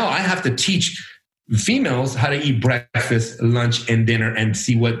 So now I have to teach females how to eat breakfast, lunch, and dinner and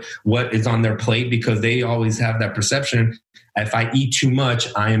see what is on their plate, because they always have that perception. If I eat too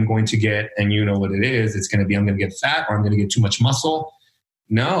much, I am going to get, and you know what it is, it's going to be, I'm going to get fat or I'm going to get too much muscle.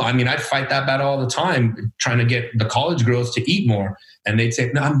 No, I mean, I'd fight that battle all the time, trying to get the college girls to eat more. And they'd say,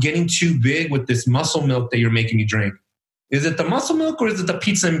 no, I'm getting too big with this muscle milk that you're making me drink. Is it the muscle milk or is it the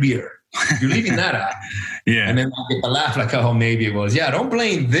pizza and beer? You're leaving that out. Yeah. And then I get the laugh like, oh, maybe it was. Yeah, don't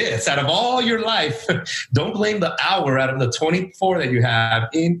blame this out of all your life. Don't blame the hour out of the 24 that you have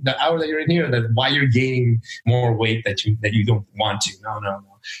in the hour that you're in here. That's why you're gaining more weight that you don't want to. No.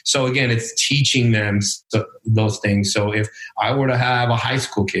 So again, it's teaching them those things. So if I were to have a high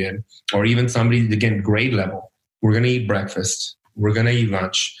school kid or even somebody, again, grade level, we're going to eat breakfast. We're going to eat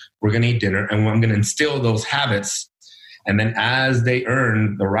lunch. We're going to eat dinner. And I'm going to instill those habits. And then as they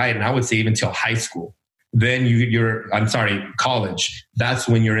earn the right, and I would say even till high school, then college, that's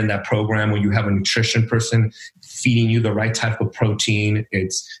when you're in that program when you have a nutrition person feeding you the right type of protein.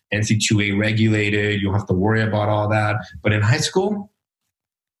 It's NC2A regulated. You don't have to worry about all that. But in high school,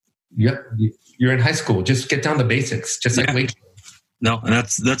 you're in high school. Just get down the basics, just like weight. No, and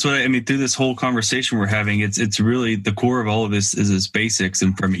that's what I mean. Through this whole conversation we're having, it's really the core of all of this is basics,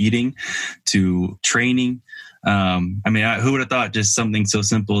 and from eating to training. Who would have thought just something so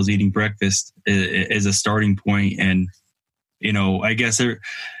simple as eating breakfast is a starting point? And, I guess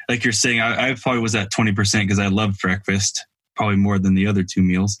like you're saying, I probably was at 20% because I loved breakfast probably more than the other 2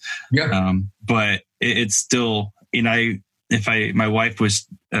 meals. Yeah. But it's still, my wife was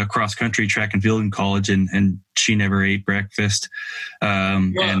cross country track and field in college and she never ate breakfast.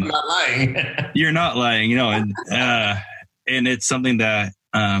 I'm not lying. You're not lying, and it's something that,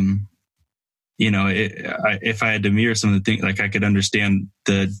 if I had to mirror some of the things, like I could understand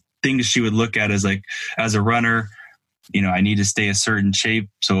the things she would look at as like, as a runner, I need to stay a certain shape.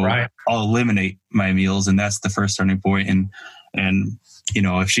 So I'll eliminate my meals. And that's the first starting point. And,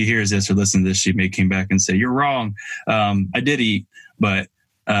 if she hears this or listens to this, she may come back and say, you're wrong. I did eat, but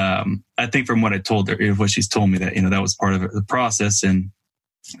I think from what I told her, what she's told me that, that was part of the process. And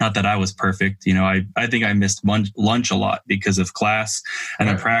not that I was perfect. I think I missed lunch a lot because of class, and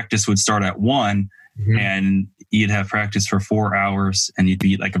then practice would start at 1 and you'd have practice for 4 hours and you'd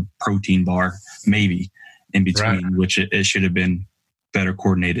eat like a protein bar, maybe in between, which it should have been better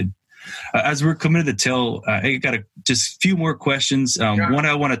coordinated. As we're coming to the tail, I got just a few more questions. One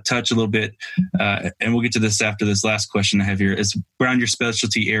I want to touch a little bit, and we'll get to this after this last question I have here, is around your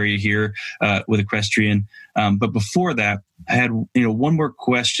specialty area here with equestrian. But before that, I had one more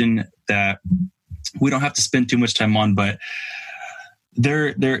question that we don't have to spend too much time on, but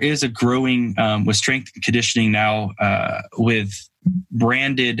there is a growing with strength and conditioning now with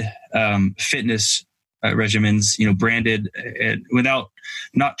branded fitness regimens, branded, without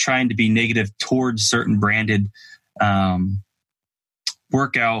not trying to be negative towards certain branded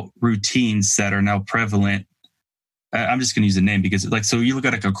workout routines that are now prevalent. I'm just going to use a name because so you look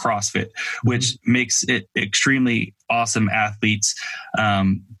at like a CrossFit, which makes it extremely awesome athletes.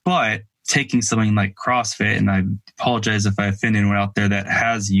 But taking something like CrossFit, and I apologize if I offend anyone out there that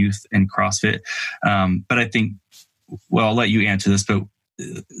has youth in CrossFit. But I think, I'll let you answer this, but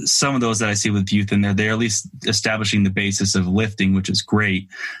some of those that I see with youth in there, they're at least establishing the basis of lifting, which is great.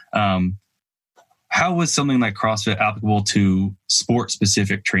 How was something like CrossFit applicable to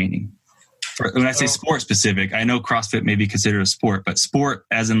sport-specific training? When I say sport-specific, I know CrossFit may be considered a sport, but sport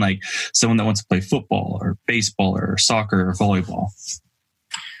as in like someone that wants to play football or baseball or soccer or volleyball.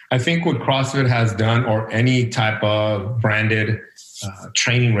 I think what CrossFit has done, or any type of branded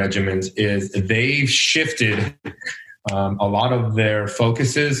training regimens, is they've shifted a lot of their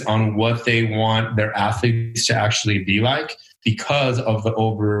focuses on what they want their athletes to actually be like, because of the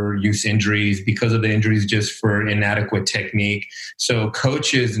overuse injuries, because of the injuries just for inadequate technique. So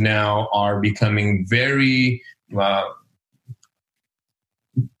coaches now are becoming very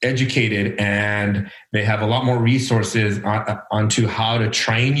educated, and they have a lot more resources onto how to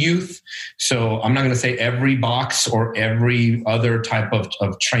train youth. So I'm not going to say every box or every other type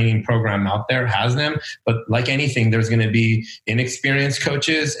of training program out there has them, but like anything, there's going to be inexperienced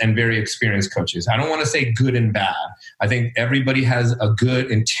coaches and very experienced coaches. I don't want to say good and bad. I think everybody has a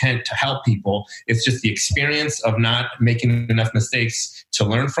good intent to help people. It's just the experience of not making enough mistakes to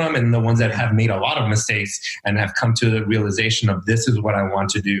learn from, and the ones that have made a lot of mistakes and have come to the realization of, this is what I want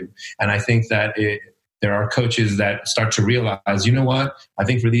to do. And I think that there are coaches that start to realize, you know what, I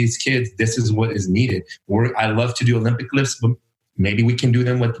think for these kids, this is what is needed. I love to do Olympic lifts, but maybe we can do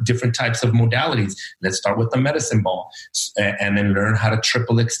them with different types of modalities. Let's start with the medicine ball and then learn how to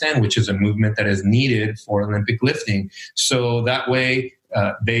triple extend, which is a movement that is needed for Olympic lifting. So that way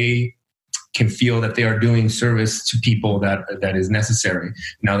they can feel that they are doing service to people that is necessary.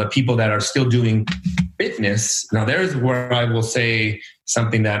 Now, the people that are still doing fitness, now there's where I will say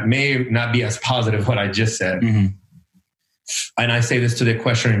something that may not be as positive what I just said. Mm-hmm. And I say this to the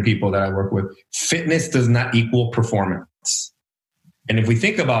equestrian people that I work with. Fitness does not equal performance. And if we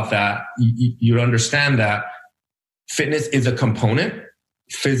think about that, you understand that fitness is a component.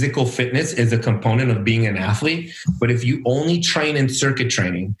 Physical fitness is a component of being an athlete. But if you only train in circuit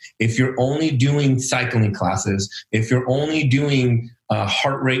training, if you're only doing cycling classes, if you're only doing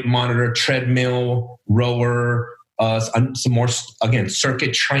heart rate monitor, treadmill, rower, some more, again,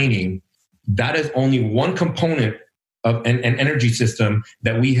 circuit training, that is only one component of an energy system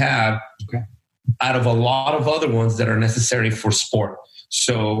that we have out of a lot of other ones that are necessary for sport.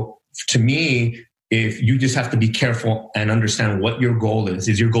 So to me, if you just have to be careful and understand what your goal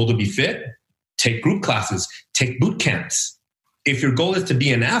is your goal to be fit? Take group classes, take boot camps. If your goal is to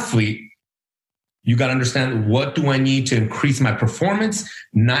be an athlete, you got to understand, what do I need to increase my performance,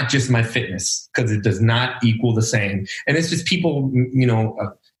 not just my fitness, because it does not equal the same. And it's just people,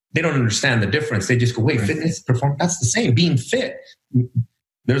 they don't understand the difference. They just go, wait, fitness, performance, that's the same. Being fit.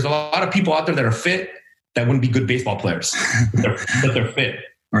 There's a lot of people out there that are fit that wouldn't be good baseball players, but they're fit.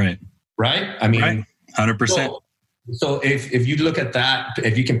 Right. I mean, 100%. So if you look at that,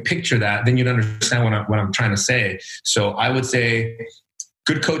 if you can picture that, then you'd understand what I'm trying to say. So I would say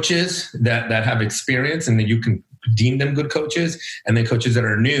good coaches that have experience, and that you can deem them good coaches, and then coaches that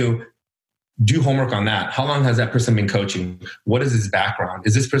are new, do homework on that. How long has that person been coaching? What is his background?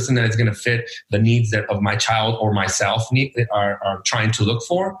 Is this person that is going to fit the needs that of my child or myself are trying to look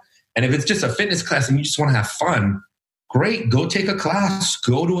for? And if it's just a fitness class and you just want to have fun, great. Go take a class,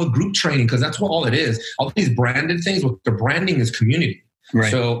 go to a group training, because that's what all it is. All these branded things, what the branding is community. Right.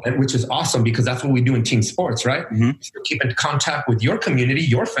 So, which is awesome, because that's what we do in team sports, right? Mm-hmm. So keep in contact with your community,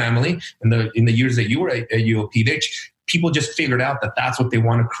 your family. In the years that you were at UOP, people just figured out that that's what they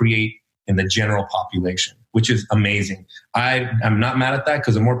want to create in the general population, which is amazing. I'm not mad at that,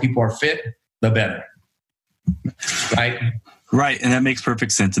 because the more people are fit, the better. Right, and that makes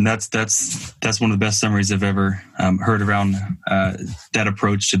perfect sense, and that's one of the best summaries I've ever heard around that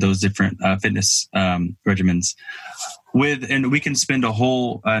approach to those different fitness regimens. And we can spend a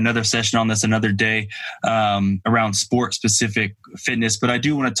whole another session on this another day around sport-specific fitness, but I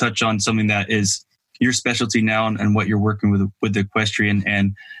do want to touch on something that is your specialty now and what you're working with the equestrian,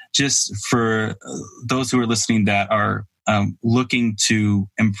 and just for those who are listening that are looking to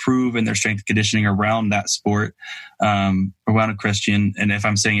improve in their strength and conditioning around that sport, around equestrian. And if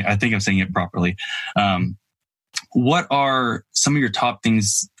I'm saying it, I think I'm saying it properly. What are some of your top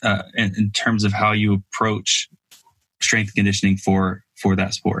things in terms of how you approach strength and conditioning for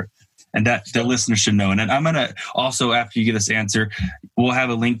that sport? And that the listener should know. And then I'm going to also, after you give this answer, we'll have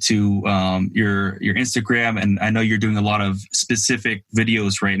a link to your Instagram. And I know you're doing a lot of specific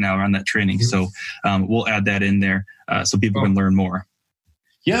videos right now around that training. So we'll add that in there so people can learn more.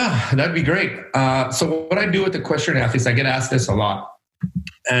 Yeah, that'd be great. So what I do with equestrian athletes, I get asked this a lot.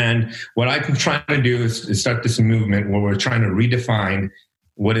 And what I'm trying to do is start this movement where we're trying to redefine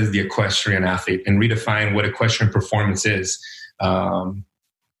what is the equestrian athlete and redefine what equestrian performance is.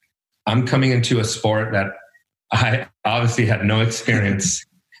 I'm coming into a sport that I obviously had no experience,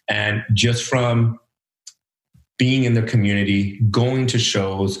 and just from being in the community, going to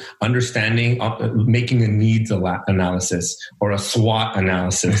shows, understanding, making a needs analysis or a SWOT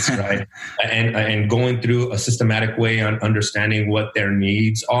analysis, right? and going through a systematic way on understanding what their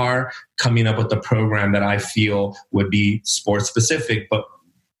needs are, coming up with a program that I feel would be sport specific, but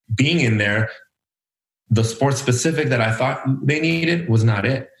being in there, the sport specific that I thought they needed was not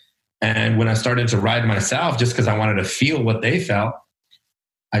it. And when I started to ride myself, just because I wanted to feel what they felt,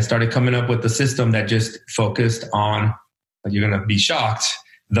 I started coming up with a system that just focused on, you're going to be shocked,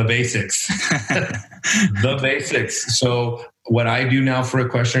 the basics. The basics. So what I do now for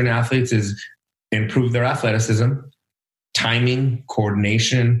equestrian athletes is improve their athleticism, timing,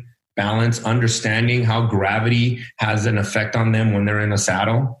 coordination, balance, understanding how gravity has an effect on them when they're in a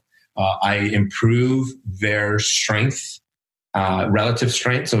saddle. I improve their strength. Relative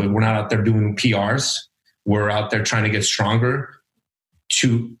strength. So we're not out there doing PRs. We're out there trying to get stronger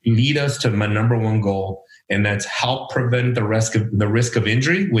to lead us to my number one goal. And that's help prevent the risk of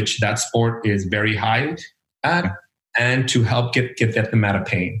injury, which that sport is very high at, and to help get them out of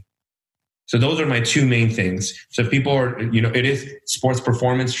pain. So those are my two main things. So if people are, it is sports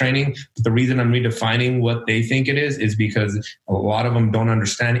performance training. But the reason I'm redefining what they think it is because a lot of them don't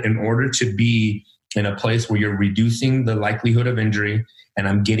understand. In order to be in a place where you're reducing the likelihood of injury and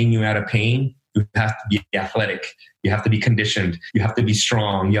I'm getting you out of pain, you have to be athletic. You have to be conditioned. You have to be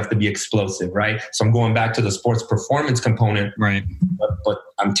strong. You have to be explosive, right? So I'm going back to the sports performance component. Right. But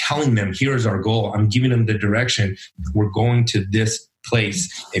I'm telling them, here's our goal. I'm giving them the direction. We're going to this place.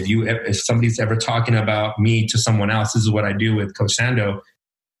 If somebody's ever talking about me to someone else, this is what I do with Coach Sando.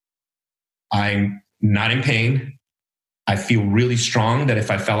 I'm not in pain. I feel really strong that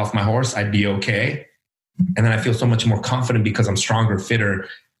if I fell off my horse, I'd be okay. And then I feel so much more confident because I'm stronger, fitter.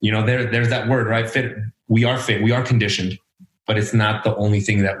 There's that word, right? Fit. We are fit. We are conditioned, but it's not the only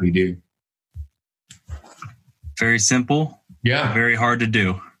thing that we do. Very simple. Yeah. Very hard to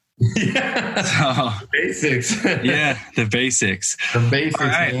do. Yeah. So, basics. Yeah. The basics. The basics. All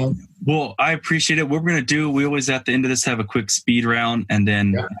right. Man. Well, I appreciate it. What we're going to do, we always at the end of this have a quick speed round, and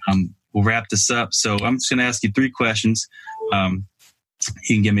then we'll wrap this up. So I'm just going to ask you 3 questions. You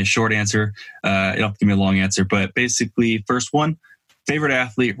can give me a short answer. You don't have to give me a long answer. But basically, first one, favorite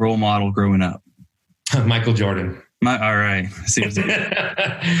athlete, role model growing up? Michael Jordan. All right. Seems like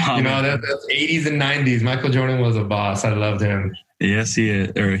that's 80s and 90s. Michael Jordan was a boss. I loved him. Yes, he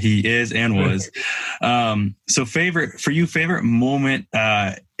is and was. So favorite moment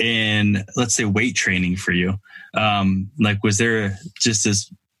in, let's say, weight training for you? Was there just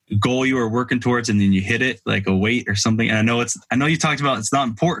this goal you were working towards and then you hit it, like a weight or something? And I know you talked about it's not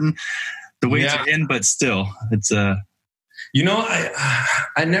important, the weights are in, but still it's I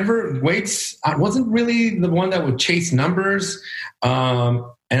never weights. I wasn't really the one that would chase numbers. And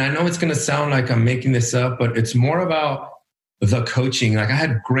I know it's going to sound like I'm making this up, but it's more about the coaching. Like I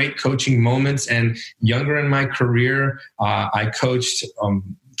had great coaching moments, and younger in my career, I coached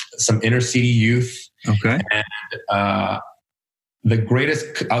some inner city youth. Okay. And the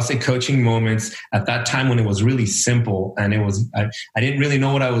greatest, I'll say, coaching moments at that time when it was really simple, and I didn't really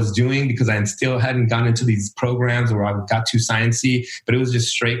know what I was doing because I still hadn't gotten into these programs where I got too sciencey, but it was just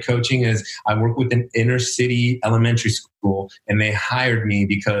straight coaching. As I worked with an inner city elementary school, and they hired me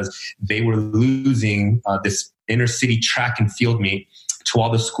because they were losing this inner city track and field meet to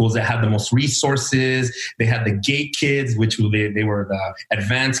all the schools that had the most resources. They had the gate kids, which they were the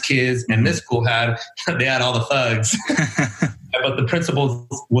advanced kids, and this school they had all the thugs. But the principal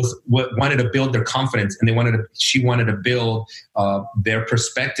wanted to build their confidence, and she wanted to build their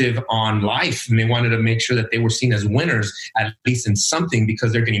perspective on life, and they wanted to make sure that they were seen as winners, at least in something,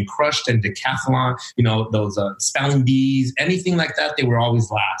 because they're getting crushed in decathlon, those spelling bees, anything like that. They were always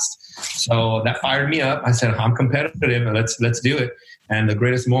last. So that fired me up. I said, I'm competitive, and let's do it. And the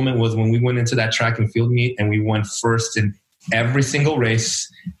greatest moment was when we went into that track and field meet, and we went first in every single race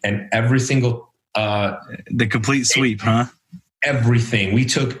and every single the complete sweep, huh? Everything. We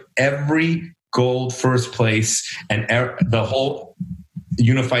took every gold first place, and the whole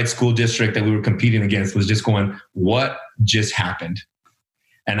unified school district that we were competing against was just going, what just happened?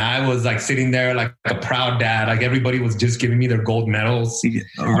 And I was like sitting there like a proud dad. Like everybody was just giving me their gold medals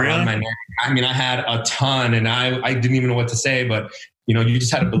around my neck. I mean, I had a ton, and I didn't even know what to say, but you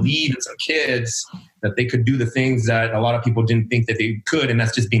just had to believe in some kids that they could do the things that a lot of people didn't think that they could. And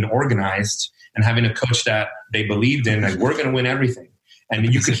that's just being organized and having a coach that they believed in, like, we're going to win everything.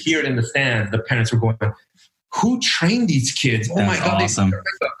 And you could hear it in the stands. The parents were going, who trained these kids? Oh, my God, awesome. They're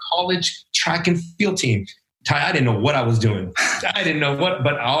like a college track and field team. Ty, I didn't know what I was doing. I didn't know what,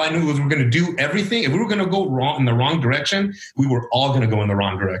 but all I knew was we were going to do everything. If we were going to go wrong in the wrong direction, we were all going to go in the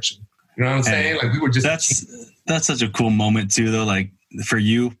wrong direction. You know what I'm saying? Like, we were just. That's such a cool moment too, though. Like for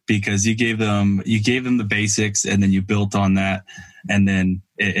you, because you gave them the basics, and then you built on that, and then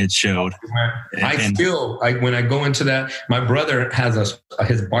it showed. When I go into that, my brother has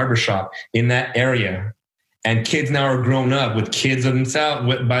his barbershop in that area. And kids now are grown up with kids themselves,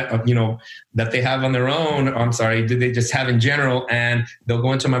 that they have on their own. I'm sorry, they just have in general. And they'll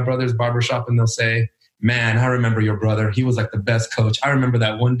go into my brother's barbershop and they'll say, man, I remember your brother. He was like the best coach. I remember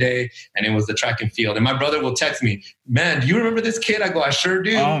that one day, and it was the track and field. And my brother will text me, man, do you remember this kid? I go, I sure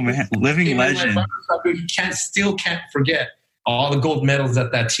do. Oh, man, living legend. He can't forget all the gold medals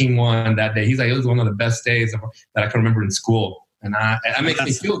that team won that day. He's like, it was one of the best days that I can remember in school. And that makes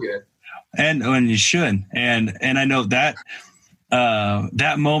me feel good. And when you should, and I know that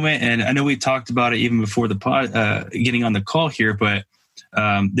that moment, and I know we talked about it even before the pod, getting on the call here, but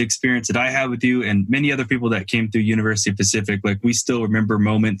the experience that I had with you and many other people that came through University of Pacific, like we still remember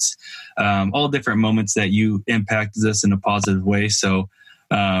moments, all different moments that you impacted us in a positive way. So,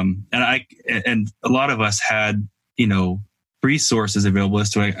 and a lot of us had, resources available.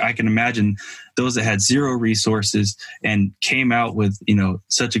 So I can imagine those that had zero resources and came out with,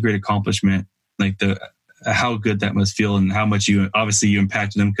 such a great accomplishment, like how good that must feel, and how much you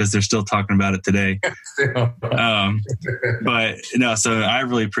impacted them, because they're still talking about it today. So I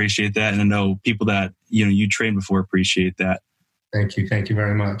really appreciate that. And I know people that, you trained before appreciate that. Thank you. Thank you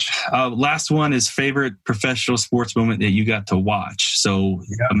very much. Last one is favorite professional sports moment that you got to watch. So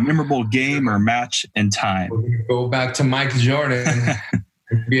a memorable game or match and time. We're going to go back to Michael Jordan,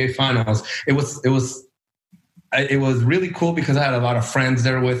 NBA Finals. It was really cool because I had a lot of friends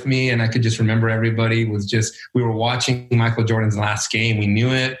there with me, and I could just remember everybody. We were watching Michael Jordan's last game. We knew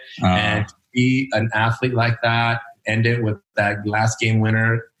it. And to be an athlete like that, end it with that last game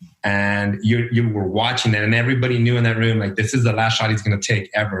winner, and you were watching that, and everybody knew in that room, like, this is the last shot he's going to take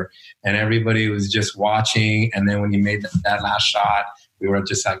ever. And everybody was just watching. And then when he made that last shot, we were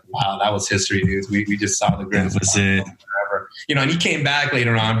just like, wow, that was history, dude. We just saw the greatest. That was it. Forever. And he came back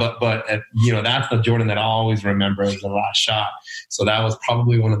later on, but that's the Jordan that I always remember as the last shot. So that was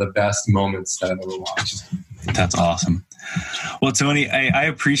probably one of the best moments that I've ever watched. That's awesome. Well, Tony, I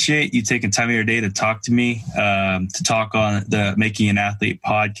appreciate you taking time of your day to talk to me, to talk on the Making an Athlete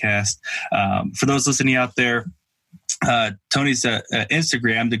podcast. For those listening out there, Tony's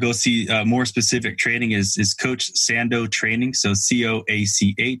Instagram to go see more specific training is Coach Sando Training. So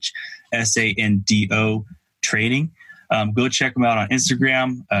CoachSando Training. Go check him out on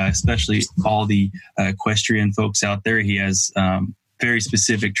Instagram, especially all the equestrian folks out there. He has very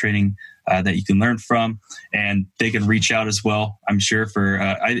specific training that you can learn from, and they can reach out as well, I'm sure.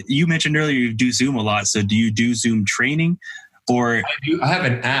 You mentioned earlier you do Zoom a lot. So do you do Zoom training? Or I have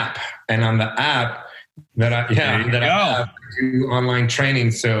an app, and on the app I do online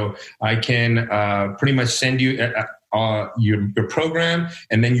training. So I can pretty much send you your program,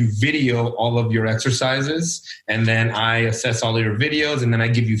 and then you video all of your exercises, and then I assess all of your videos, and then I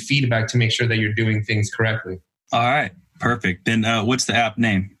give you feedback to make sure that you're doing things correctly. All right. Perfect. Then what's the app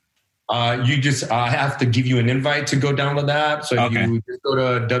name? You just have to give you an invite to go download the app. So if you just go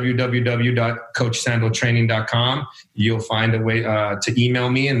to www.coachsandaltraining.com, you'll find a way to email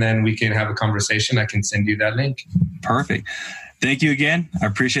me, and then we can have a conversation. I can send you that link. Perfect. Thank you again. I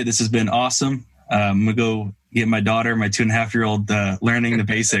appreciate it. This has been awesome. I'm going to go get my daughter, my 2.5-year-old, learning the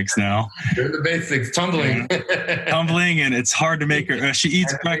basics now. The basics, tumbling. Tumbling, and it's hard to make her. She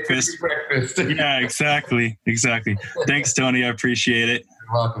eats breakfast. Yeah, exactly. Thanks, Tony. I appreciate it.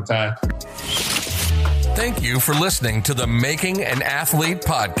 You're welcome, Ty. Thank you for listening to the Making an Athlete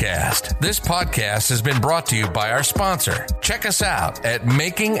podcast. This podcast has been brought to you by our sponsor. Check us out at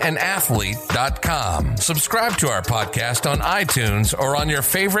makinganathlete.com. Subscribe to our podcast on iTunes or on your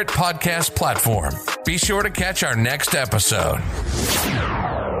favorite podcast platform. Be sure to catch our next episode.